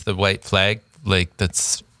to raise the white flag. Like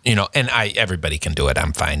that's, and everybody can do it.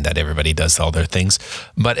 I'm fine that everybody does all their things.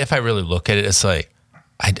 But if I really look at it, it's like,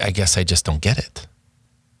 I guess I just don't get it.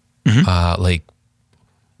 Mm-hmm.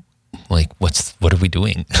 What are we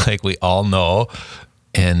doing? Like we all know,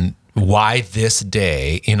 and why this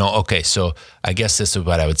day, okay. So I guess this is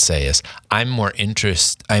what I would say is I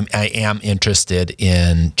am interested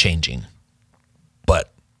in changing,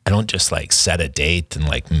 but I don't just like set a date and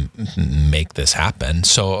like make this happen.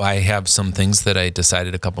 So I have some things that I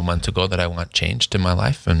decided a couple months ago that I want changed in my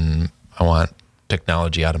life, and I want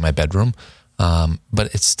technology out of my bedroom. But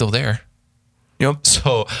it's still there. Yep.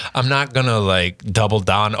 So I'm not gonna like double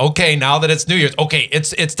down. Okay, now that it's New Year's, okay,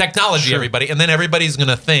 it's technology, everybody, and then everybody's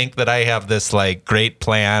gonna think that I have this like great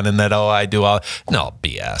plan and that I do all. No,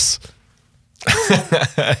 BS.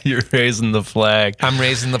 You're raising the flag. I'm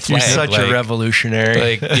raising the flag. You're such a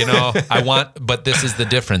revolutionary. But this is the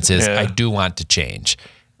difference is I do want to change.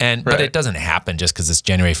 But it doesn't happen just because it's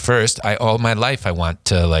January 1st. All my life I want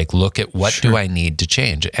to like look at what do I need to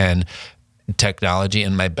change, and technology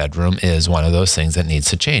in my bedroom is one of those things that needs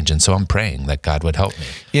to change. And so I'm praying that God would help me.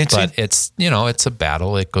 But it's a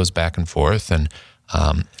battle. It goes back and forth. And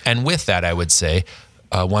with that, I would say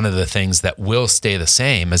one of the things that will stay the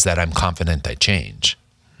same is that I'm confident I change.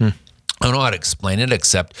 I don't know how to explain it,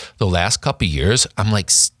 except the last couple of years, I'm like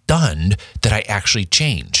stunned that I actually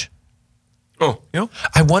change. Oh, yeah.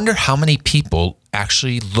 I wonder how many people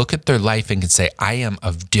actually look at their life and can say, I am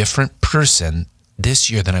a different person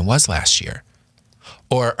this year than I was last year.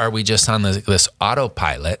 Or are we just on this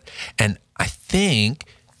autopilot? And I think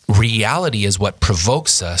reality is what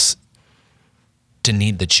provokes us to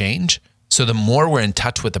need the change. So the more we're in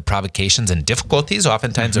touch with the provocations and difficulties,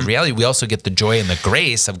 oftentimes of reality, we also get the joy and the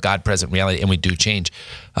grace of God present reality, and we do change.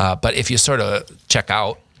 But if you sort of check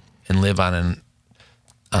out and live on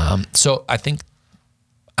so I think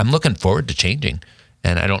I'm looking forward to changing.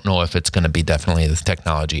 And I don't know if it's going to be definitely the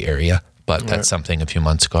technology area, but that's something a few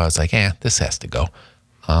months ago I was like, this has to go.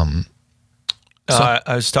 I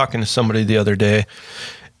was talking to somebody the other day.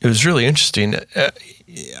 It was really interesting.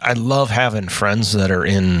 I love having friends that are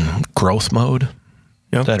in growth mode,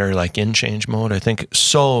 that are like in change mode. I think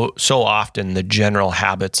so often the general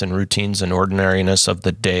habits and routines and ordinariness of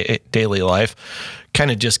the daily life kind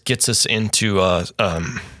of just gets us into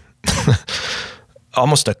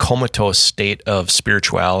almost a comatose state of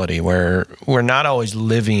spirituality where we're not always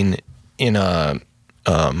living in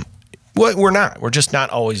we're just not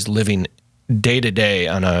always living day to day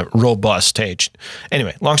on a robust stage.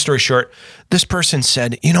 Anyway, long story short, this person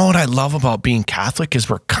said, you know what I love about being Catholic is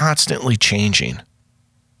we're constantly changing.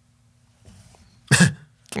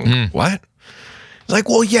 What? Like,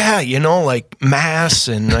 well, yeah, like mass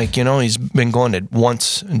and like, he's been going to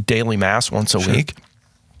daily mass once a week.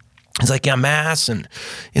 He's like, yeah, mass and,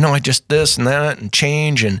 I just this and that and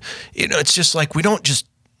change. And, it's just like, you don't just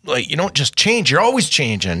change. You're always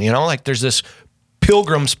changing, like there's this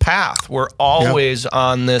pilgrim's path. We're always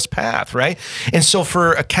on this path, right? And so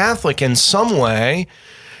for a Catholic in some way,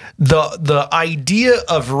 the idea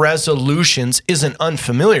of resolutions isn't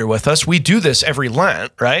unfamiliar with us. We do this every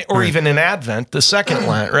Lent, right? Or even in Advent, the second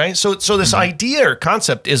Lent, right? So this idea or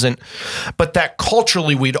concept isn't, but that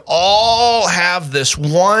culturally we'd all have this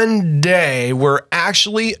one day where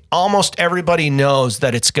actually almost everybody knows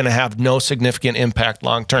that it's going to have no significant impact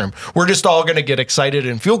long term. We're just all going to get excited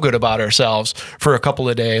and feel good about ourselves for a couple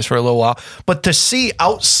of days, for a little while. But to see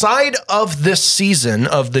outside of this season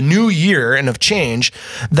of the new year and of change,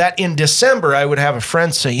 that in December, I would have a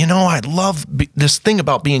friend say, you know, I love this thing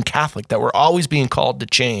about being Catholic, that we're always being called to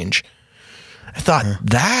change. I thought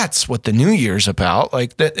that's what the new year's about.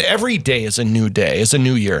 Like that every day is a new day, is a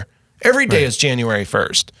new year. Every day is January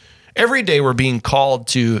 1st. Every day we're being called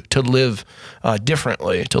to live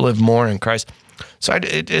differently, to live more in Christ. So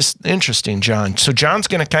it's interesting, John. So John's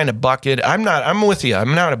going to kind of bucket. I'm with you.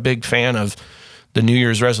 I'm not a big fan of the New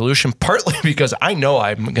Year's resolution, partly because I know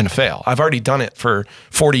I'm going to fail. I've already done it for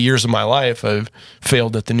 40 years of my life. I've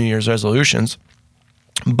failed at the New Year's resolutions.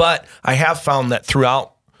 But I have found that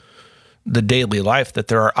throughout the daily life that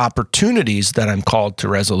there are opportunities that I'm called to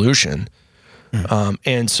resolution.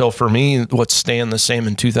 And so for me, what's staying the same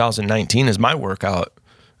in 2019 is my workout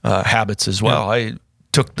habits as well. I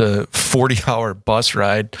took the 40-hour bus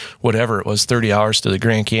ride, whatever it was, 30 hours to the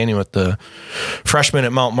Grand Canyon with the freshmen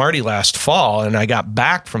at Mount Marty last fall. And I got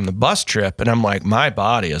back from the bus trip and I'm like, my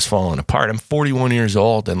body is falling apart. I'm 41 years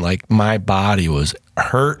old and like my body was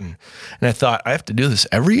hurting. And I thought, I have to do this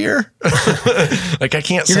every year? Like I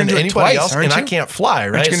can't send anybody else and I can't fly,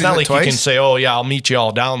 right? It's not like you can say, oh yeah, I'll meet you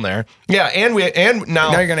all down there. Yeah. And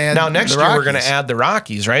now you're gonna add next year we're going to add the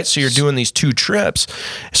Rockies, right? So you're doing these 2 trips.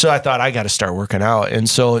 So I thought I got to start working out. And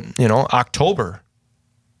so, you know, October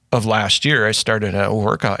of last year, I started a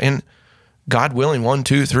workout and God willing,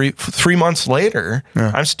 3 months later,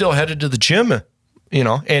 I'm still headed to the gym, you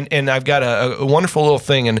know, and I've got a wonderful little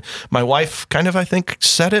thing. And my wife kind of, I think,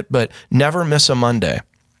 said it, but never miss a Monday.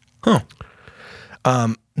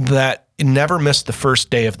 That never miss the first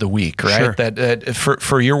day of the week, right? Sure. That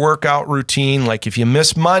for your workout routine, like if you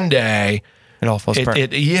miss Monday, it all falls apart.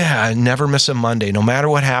 Never miss a Monday. No matter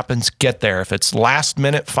what happens, get there. If it's last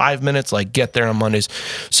minute, 5 minutes, like get there on Mondays.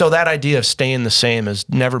 So that idea of staying the same is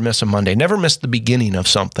never miss a Monday. Never miss the beginning of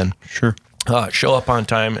something. Sure. Show up on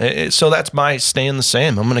time. So that's my staying the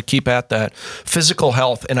same. I'm going to keep at that. Physical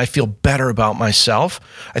health, and I feel better about myself.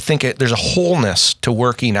 I think there's a wholeness to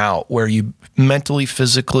working out where you mentally,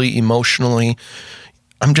 physically, emotionally,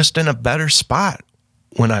 I'm just in a better spot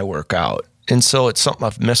when I work out. And so it's something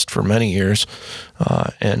I've missed for many years.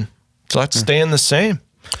 And so that's staying the same.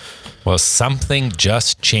 Well, something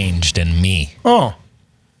just changed in me. Oh.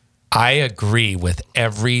 I agree with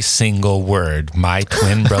every single word my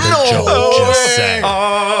twin brother Joe just said.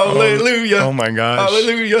 Hallelujah. Oh my gosh.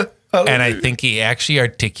 Hallelujah. And I think he actually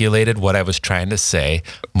articulated what I was trying to say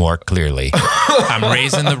more clearly. I'm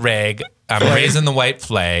raising the raising the white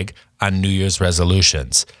flag on New Year's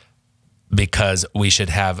resolutions because we should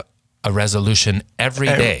have a resolution every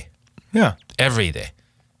day. Yeah. Every day.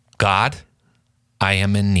 God, I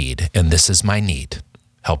am in need, and this is my need.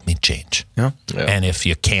 Help me change. Yeah. And if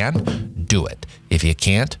you can, do it. If you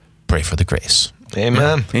can't, pray for the grace.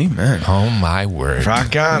 Amen. Amen. Oh, my word.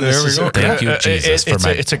 Rock on. There we go. Thank you, Jesus, for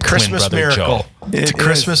my It's a Christmas miracle. It's a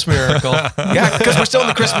Christmas miracle. Yeah, because we're still in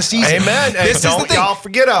the Christmas season. Amen. This is the thing. Y'all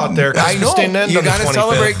forget out there. I know. You got to 25th.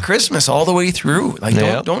 celebrate Christmas all the way through. Like,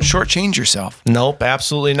 don't shortchange yourself. Nope,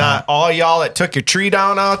 absolutely not. All y'all that took your tree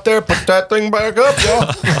down out there, put that thing back up,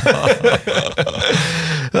 y'all.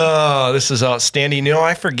 Oh, this is outstanding. You know,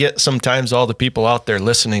 I forget sometimes all the people out there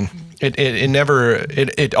listening.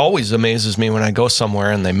 It always amazes me when I go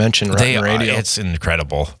somewhere and they mention Rotten Radio. It's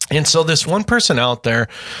incredible. And so this one person out there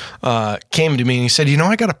came to me and he said, you know,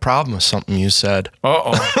 I got a problem with something you said.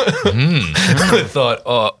 I thought,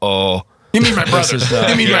 You mean my brother?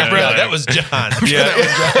 You mean my brother? That was John. That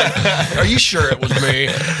was John. Are you sure it was me?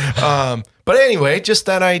 But anyway, just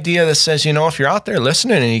that idea that says, you know, if you're out there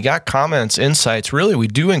listening and you got comments, insights, really, we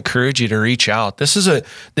do encourage you to reach out. This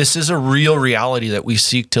is a real reality that we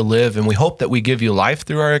seek to live, and we hope that we give you life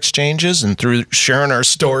through our exchanges and through sharing our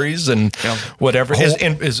stories and whatever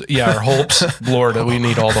our hopes. Lord, we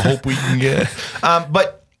need all the hope we can get.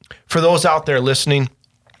 But for those out there listening,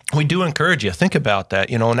 we do encourage you, think about that,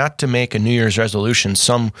 you know, not to make a New Year's resolution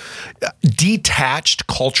some detached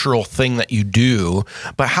cultural thing that you do,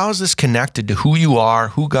 but how is this connected to who you are,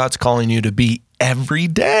 who God's calling you to be every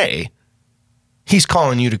day? He's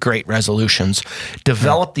calling you to great resolutions.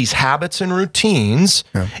 Develop these habits and routines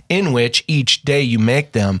in which each day you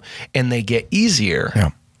make them and they get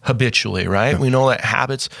easier. habitually, right? We know that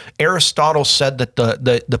habits. Aristotle said that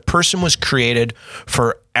the person was created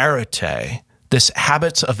for arete, this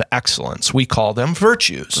habits of excellence. We call them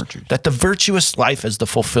virtues. That the virtuous life is the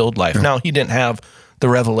fulfilled life. Now, he didn't have the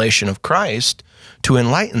revelation of Christ to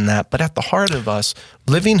enlighten that, but at the heart of us,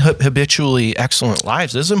 living habitually excellent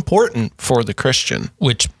lives is important for the Christian.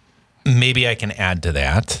 Which maybe I can add to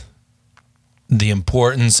that, the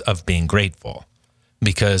importance of being grateful.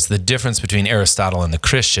 Because the difference between Aristotle and the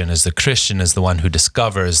Christian is the one who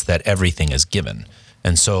discovers that everything is given.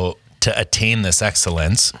 And so to attain this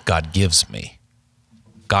excellence, God gives me.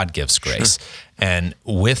 God gives grace. Sure. And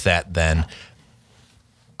with that then,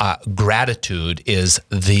 gratitude is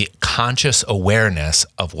the conscious awareness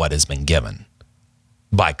of what has been given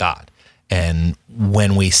by God. And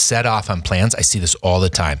when we set off on plans, I see this all the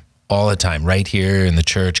time, right here in the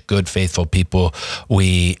church, good, faithful people,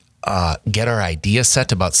 we get our idea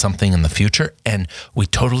set about something in the future, and we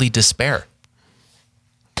totally despair.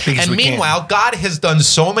 Because and meanwhile, God has done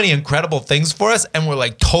so many incredible things for us, and we're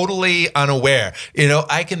like totally unaware.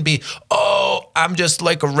 I can be, I'm just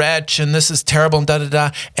like a wretch, and this is terrible, and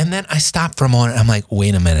da-da-da. And then I stop for a moment, and I'm like,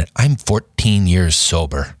 wait a minute, I'm 14 years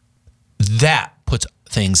sober. That puts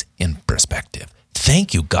things in perspective.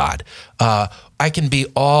 Thank you, God. I can be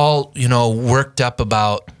all, worked up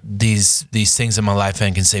about these things in my life,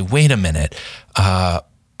 and I can say, wait a minute,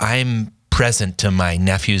 I'm present to my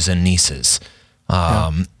nephews and nieces.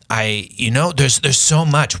 There's so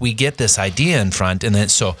much. We get this idea in front, and then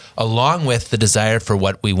so along with the desire for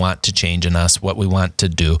what we want to change in us, what we want to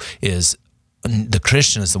do is the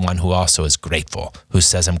Christian is the one who also is grateful, who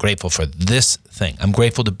says, I'm grateful for this thing. I'm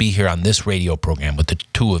grateful to be here on this radio program with the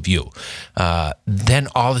two of you. Then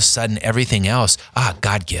all of a sudden, everything else,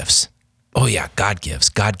 God gives. Oh yeah, God gives.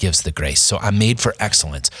 God gives the grace. So I'm made for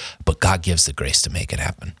excellence, but God gives the grace to make it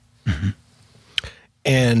happen. Mm-hmm.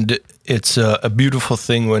 And it's a beautiful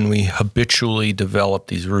thing when we habitually develop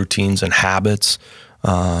these routines and habits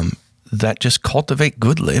that just cultivate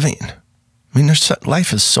good living. I mean,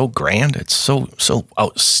 life is so grand. It's so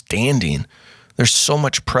outstanding. There's so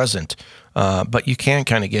much present, but you can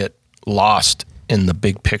kind of get lost in the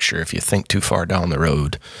big picture if you think too far down the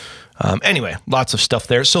road. Anyway, lots of stuff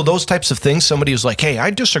there. So those types of things, somebody was like, hey, I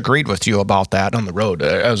disagreed with you about that on the road.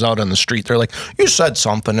 I was out on the street. They're like, you said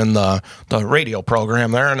something in the radio program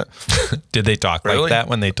there. And did they talk like that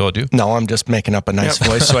when they told you? No, I'm just making up a nice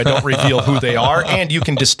voice so I don't reveal who they are. And you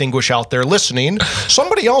can distinguish out there listening.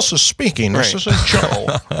 Somebody else is speaking. This isn't Joe.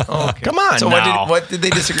 Okay. Come on. So now. What did they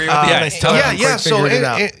disagree with?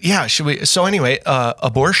 Should we? So anyway,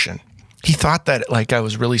 abortion. He thought that like I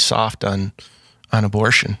was really soft on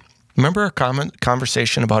abortion. Remember our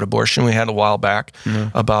conversation about abortion we had a while back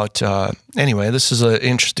about, anyway, this is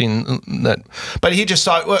but he just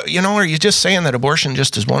thought, well, are you just saying that abortion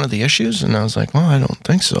just is one of the issues? And I was like, well, I don't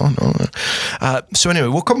think so. No. So anyway,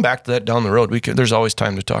 we'll come back to that down the road. There's always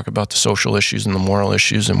time to talk about the social issues and the moral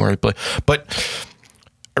issues and where we play. But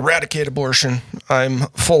eradicate abortion. I'm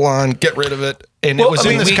full on, get rid of it. And it was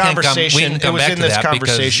in this conversation. It was in this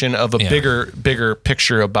conversation of a bigger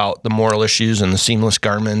picture about the moral issues and the seamless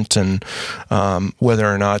garment, and whether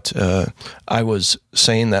or not I was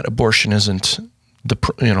saying that abortion isn't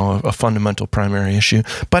a fundamental primary issue.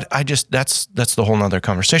 But that's the whole nother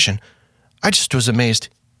conversation. I just was amazed.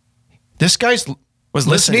 This guy's was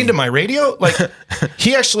listening to my radio. Like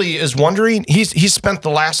he actually is wondering. He's spent the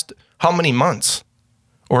last how many months,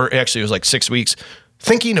 or actually it was like 6 weeks,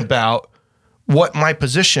 thinking about what my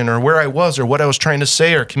position or where I was or what I was trying to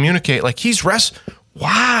say or communicate. Like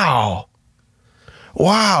wow.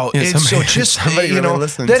 Yeah, it's so just,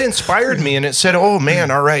 that inspired me, and it said, oh man,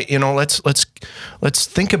 all right, let's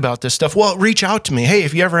think about this stuff. Well, reach out to me. Hey,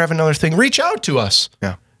 if you ever have another thing, reach out to us.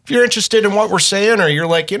 Yeah. If you're interested in what we're saying, or you're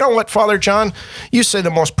like, you know what, Father John, you say the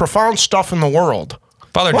most profound stuff in the world.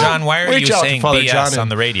 Father John, why are you saying BS on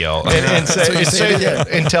the radio?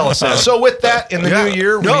 And tell us that. So with that, in the new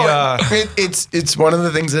year, it's one of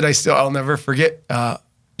the things that I'll never forget.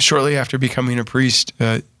 Shortly after becoming a priest,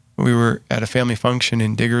 we were at a family function,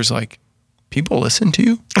 and Digger's like, people listen to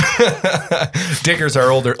you? Digger's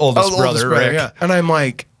our oldest brother, Rick. Yeah. And I'm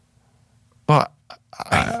like, well,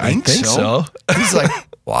 I think so. He's like,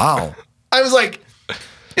 wow. I was like,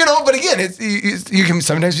 but again, you can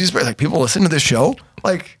sometimes use like, people listen to this show.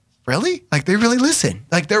 Like, really? Like, they really listen.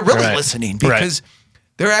 Like, they're really listening because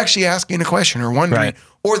they're actually asking a question or wondering,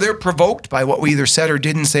 or they're provoked by what we either said or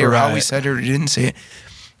didn't say, or how we said it or didn't say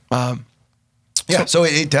it. So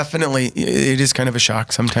it definitely, it is kind of a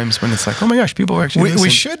shock sometimes when it's like, oh my gosh, people are actually listening. We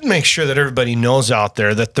should make sure that everybody knows out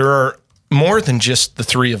there that there are more than just the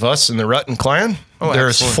three of us in the Rutten clan.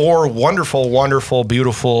 There's absolutely. 4 wonderful, wonderful,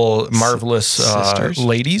 beautiful, marvelous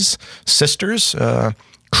sisters,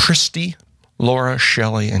 Christy, Laura,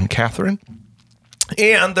 Shelley, and Catherine.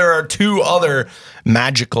 And there are 2 other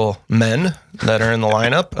magical men that are in the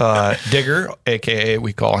lineup. Digger, a.k.a.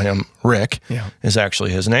 we call him Rick, is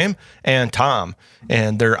actually his name, and Tom.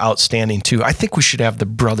 And they're outstanding, too. I think we should have the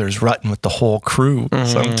brothers Rutten with the whole crew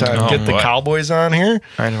sometime. Get the cowboys on here.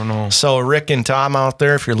 I don't know. So Rick and Tom out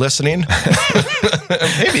there, if you're listening,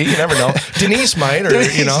 maybe, you never know. Denise might, or,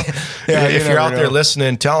 you know, if you're out there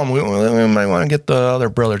listening, tell them we might want to get the other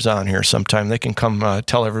brothers on here sometime. They can come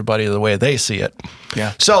tell everybody the way they see it.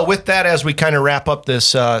 Yeah. So with that, as we kind of wrap up this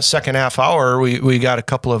second half hour, we got a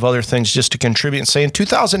couple of other things just to contribute and say in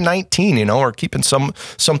 2019, you know, we're keeping some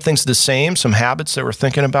things the same, some habits that we're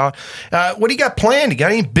thinking about. What do you got planned? You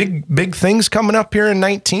got any big things coming up here in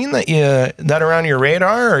 19 that are on your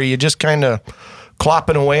radar, or are you just kind of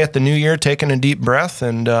clopping away at the new year, taking a deep breath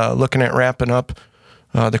and looking at wrapping up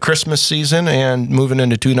the Christmas season and moving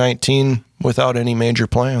into 2019 without any major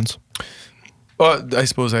plans? Well, I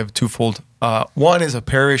suppose I have twofold. One is a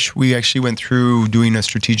parish. We actually went through doing a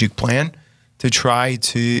strategic plan to try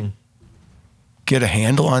to get a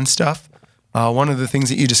handle on stuff. One of the things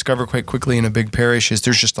that you discover quite quickly in a big parish is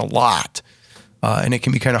there's just a lot, and it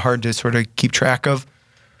can be kind of hard to sort of keep track of.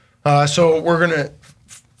 So we're going to,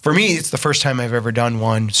 for me, it's the first time I've ever done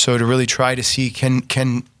one. So to really try to see,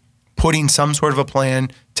 can putting some sort of a plan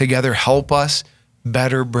together help us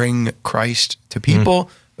better bring Christ to people,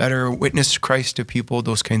 better witness Christ to people,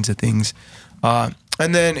 those kinds of things. And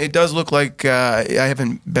then it does look like I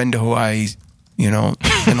haven't been to Hawaii, in a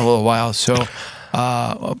little while. So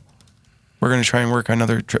we're going to try and work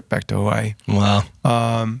another trip back to Hawaii.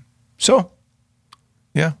 Wow. So,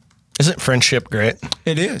 yeah. Isn't friendship great?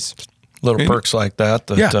 It is. Little perks like that.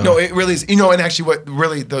 No, it really is. And actually what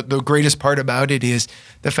really the greatest part about it is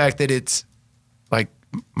the fact that it's like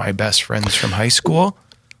my best friends from high school,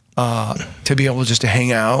 to be able just to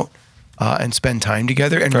hang out and spend time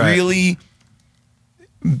together and really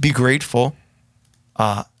be grateful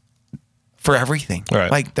for everything. Right.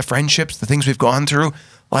 Like the friendships, the things we've gone through.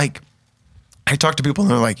 Like I talk to people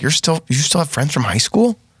and they're like, you still have friends from high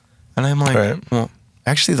school? And I'm like, well,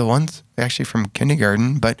 actually the ones from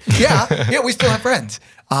kindergarten, but yeah, we still have friends.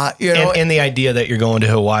 And the idea that you're going to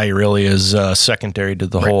Hawaii really is secondary to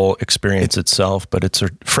the whole experience itself, but it's a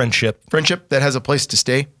friendship that has a place to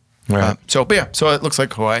stay. Right. So it looks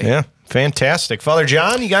like Hawaii. Yeah. Fantastic. Father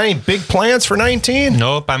John, you got any big plans for 19?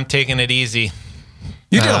 Nope, I'm taking it easy.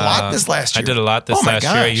 You did a lot this last year. I did a lot this last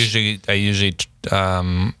year. I usually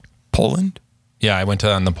Poland? Yeah, I went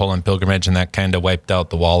on the Poland pilgrimage, and that kind of wiped out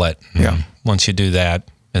the wallet. Yeah. Once you do that,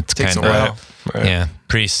 it's takes kind a while. of yeah.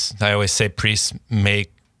 Priests. I always say priests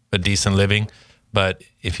make a decent living, but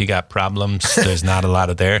if you got problems, there's not a lot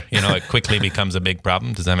of there. It quickly becomes a big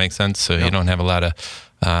problem. Does that make sense? So you don't have a lot of,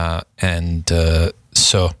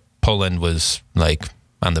 so Poland was like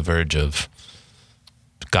on the verge of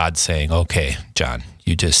God saying, "Okay, John,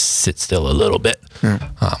 you just sit still a little bit,"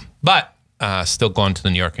 but. Still going to the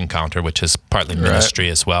New York Encounter, which is partly ministry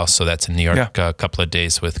as well. So that's in New York, a couple of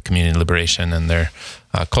days with Community Liberation and their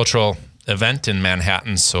cultural event in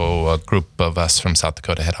Manhattan. So a group of us from South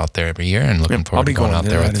Dakota head out there every year, and looking forward to going out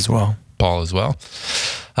there with as well. Paul as well.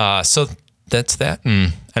 So that's that.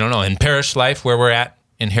 And I don't know, in parish life, where we're at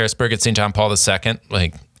in Harrisburg at St. John Paul II,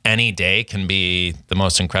 like any day can be the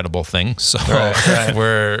most incredible thing. So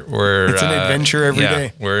we're it's an adventure every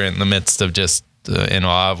day. We're in the midst of just in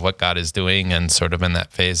awe of what God is doing, and sort of in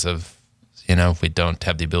that phase of, we don't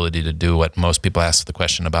have the ability to do what most people ask the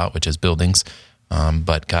question about, which is buildings.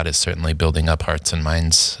 But God is certainly building up hearts and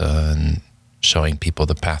minds and showing people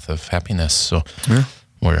the path of happiness. So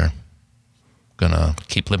we're going to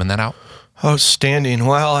keep living that out. Outstanding.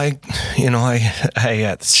 Well, I got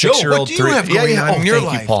 6-year-old. What do you have going on in your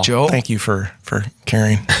life, Paul. Joe? Thank you for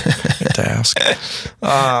caring to ask.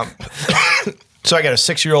 So I got a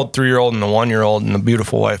 6-year-old, 3-year-old, and a 1-year-old, and a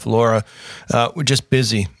beautiful wife, Laura. We're just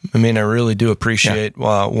busy. I mean, I really do appreciate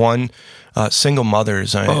single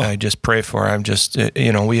mothers. I just pray for. I'm just,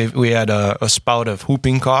 we had a spout of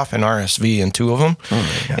whooping cough and RSV in 2 of them.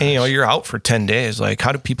 And you're out for 10 days. Like,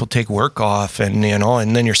 how do people take work off? And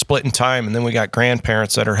and then you're splitting time. And then we got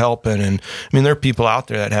grandparents that are helping. And I mean, there are people out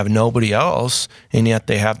there that have nobody else, and yet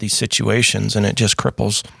they have these situations, and it just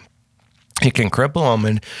cripples. It can cripple them,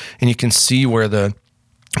 and you can see where the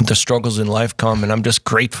struggles in life come, and I'm just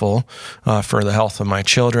grateful for the health of my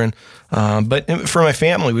children. But for my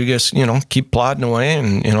family, we just, keep plodding away,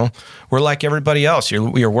 and, we're like everybody else.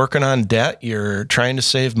 You're working on debt. You're trying to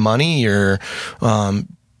save money. You're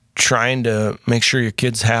trying to make sure your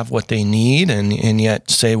kids have what they need, and yet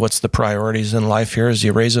say what's the priorities in life here as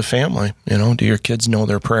you raise a family. Do your kids know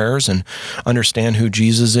their prayers and understand who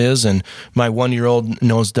Jesus is? And my 1-year-old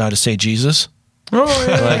knows how to say Jesus. Oh,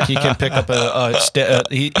 yeah. Like he can pick up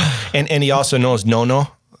and he also knows no,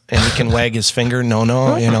 and he can wag his finger no,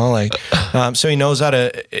 so he knows how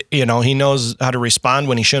to, he knows how to respond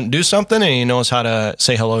when he shouldn't do something, and he knows how to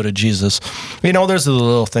say hello to Jesus. Those are the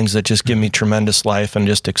little things that just give me tremendous life and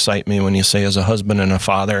just excite me when you say as a husband and a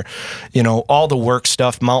father, all the work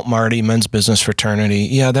stuff, Mount Marty, Men's Business Fraternity.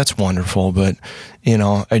 Yeah, that's wonderful. But,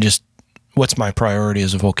 what's my priority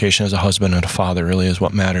as a vocation as a husband and a father really is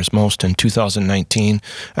what matters most. In 2019,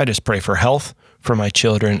 I just pray for health for my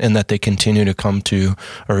children and that they continue to come to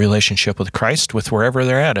a relationship with Christ with wherever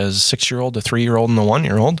they're at, as a 6-year-old, a 3-year-old, and a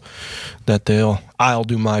 1-year-old, that I'll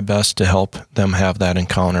do my best to help them have that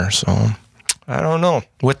encounter. So I don't know.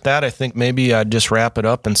 With that, I think maybe I'd just wrap it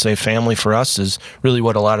up and say family for us is really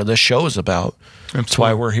what a lot of this show is about. That's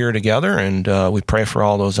why we're here together, and we pray for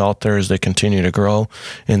all those out there as they continue to grow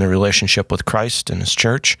in their relationship with Christ and His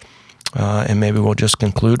church. And maybe we'll just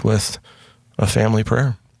conclude with a family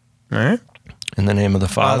prayer. All right. In the name of the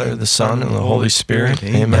Father, the Son, and the Holy Spirit.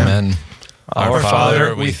 Amen. Amen. Our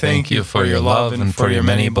Father, we thank you for your love and for your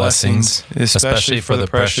many blessings, especially for the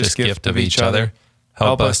precious gift of each other.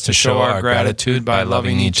 Help us to show our gratitude by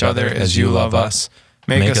loving each other as you love us.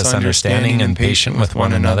 Make us understanding and patient with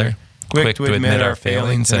one another, quick to admit our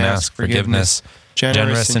failings and ask forgiveness,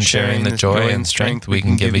 generous in sharing the joy and strength we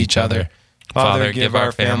can give each other. Father, give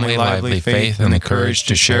our family lively faith and the courage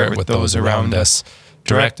to share it with those around us.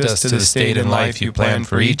 Direct us to the state in life you plan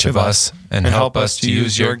for each of us, and help us to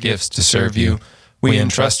use your gifts to serve you. We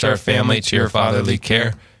entrust our family to your fatherly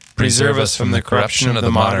care. Preserve us from the corruption of the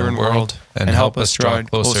modern world, and help us draw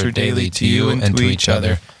closer daily to you and to each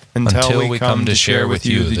other, until we come to share with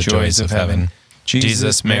you the joys of heaven.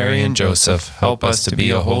 Jesus, Mary, and Joseph, help us to be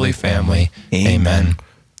a holy family. Amen.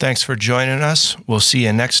 Thanks for joining us. We'll see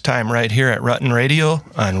you next time right here at Rutten Radio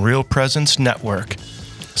on Real Presence Network.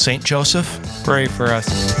 St. Joseph, pray for us.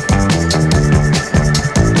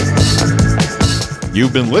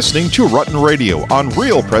 You've been listening to Rutten Radio on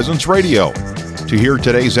Real Presence Radio. To hear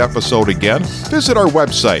today's episode again, visit our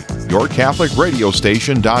website,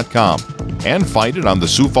 yourcatholicradiostation.com, and find it on the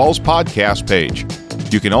Sioux Falls podcast page.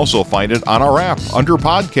 You can also find it on our app under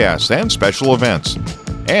podcasts and special events.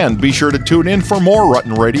 And be sure to tune in for more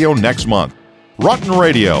Rutten Radio next month. Rutten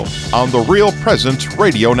Radio on the Real Presence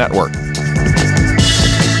Radio Network.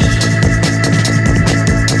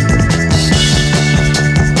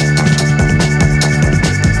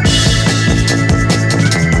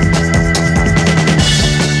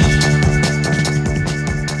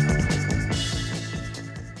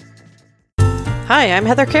 Hi, I'm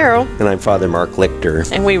Heather Carroll. And I'm Father Mark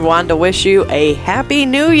Lichter. And we want to wish you a Happy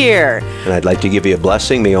New Year. And I'd like to give you a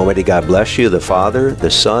blessing. May Almighty God bless you, the Father,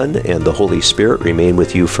 the Son, and the Holy Spirit remain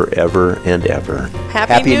with you forever and ever.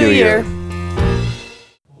 Happy New Year.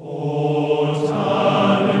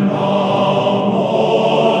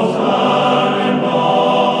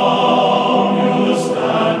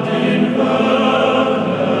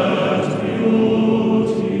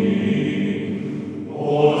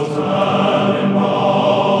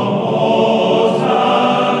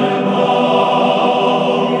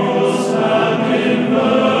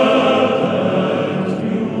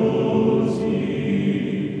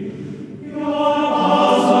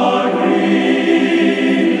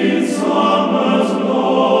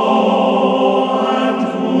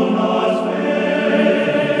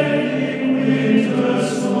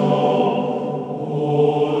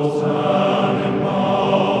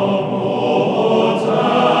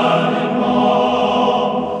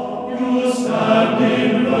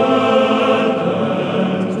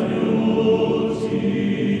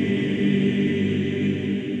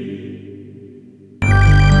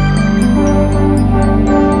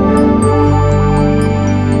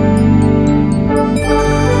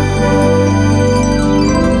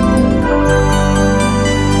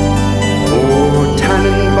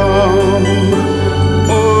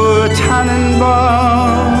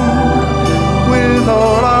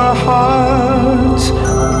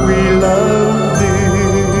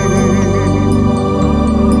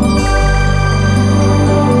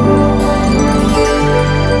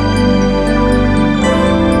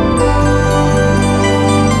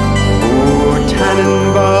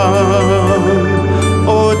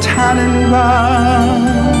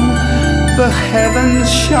 The heavens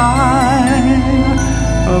shine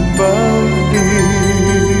above thee.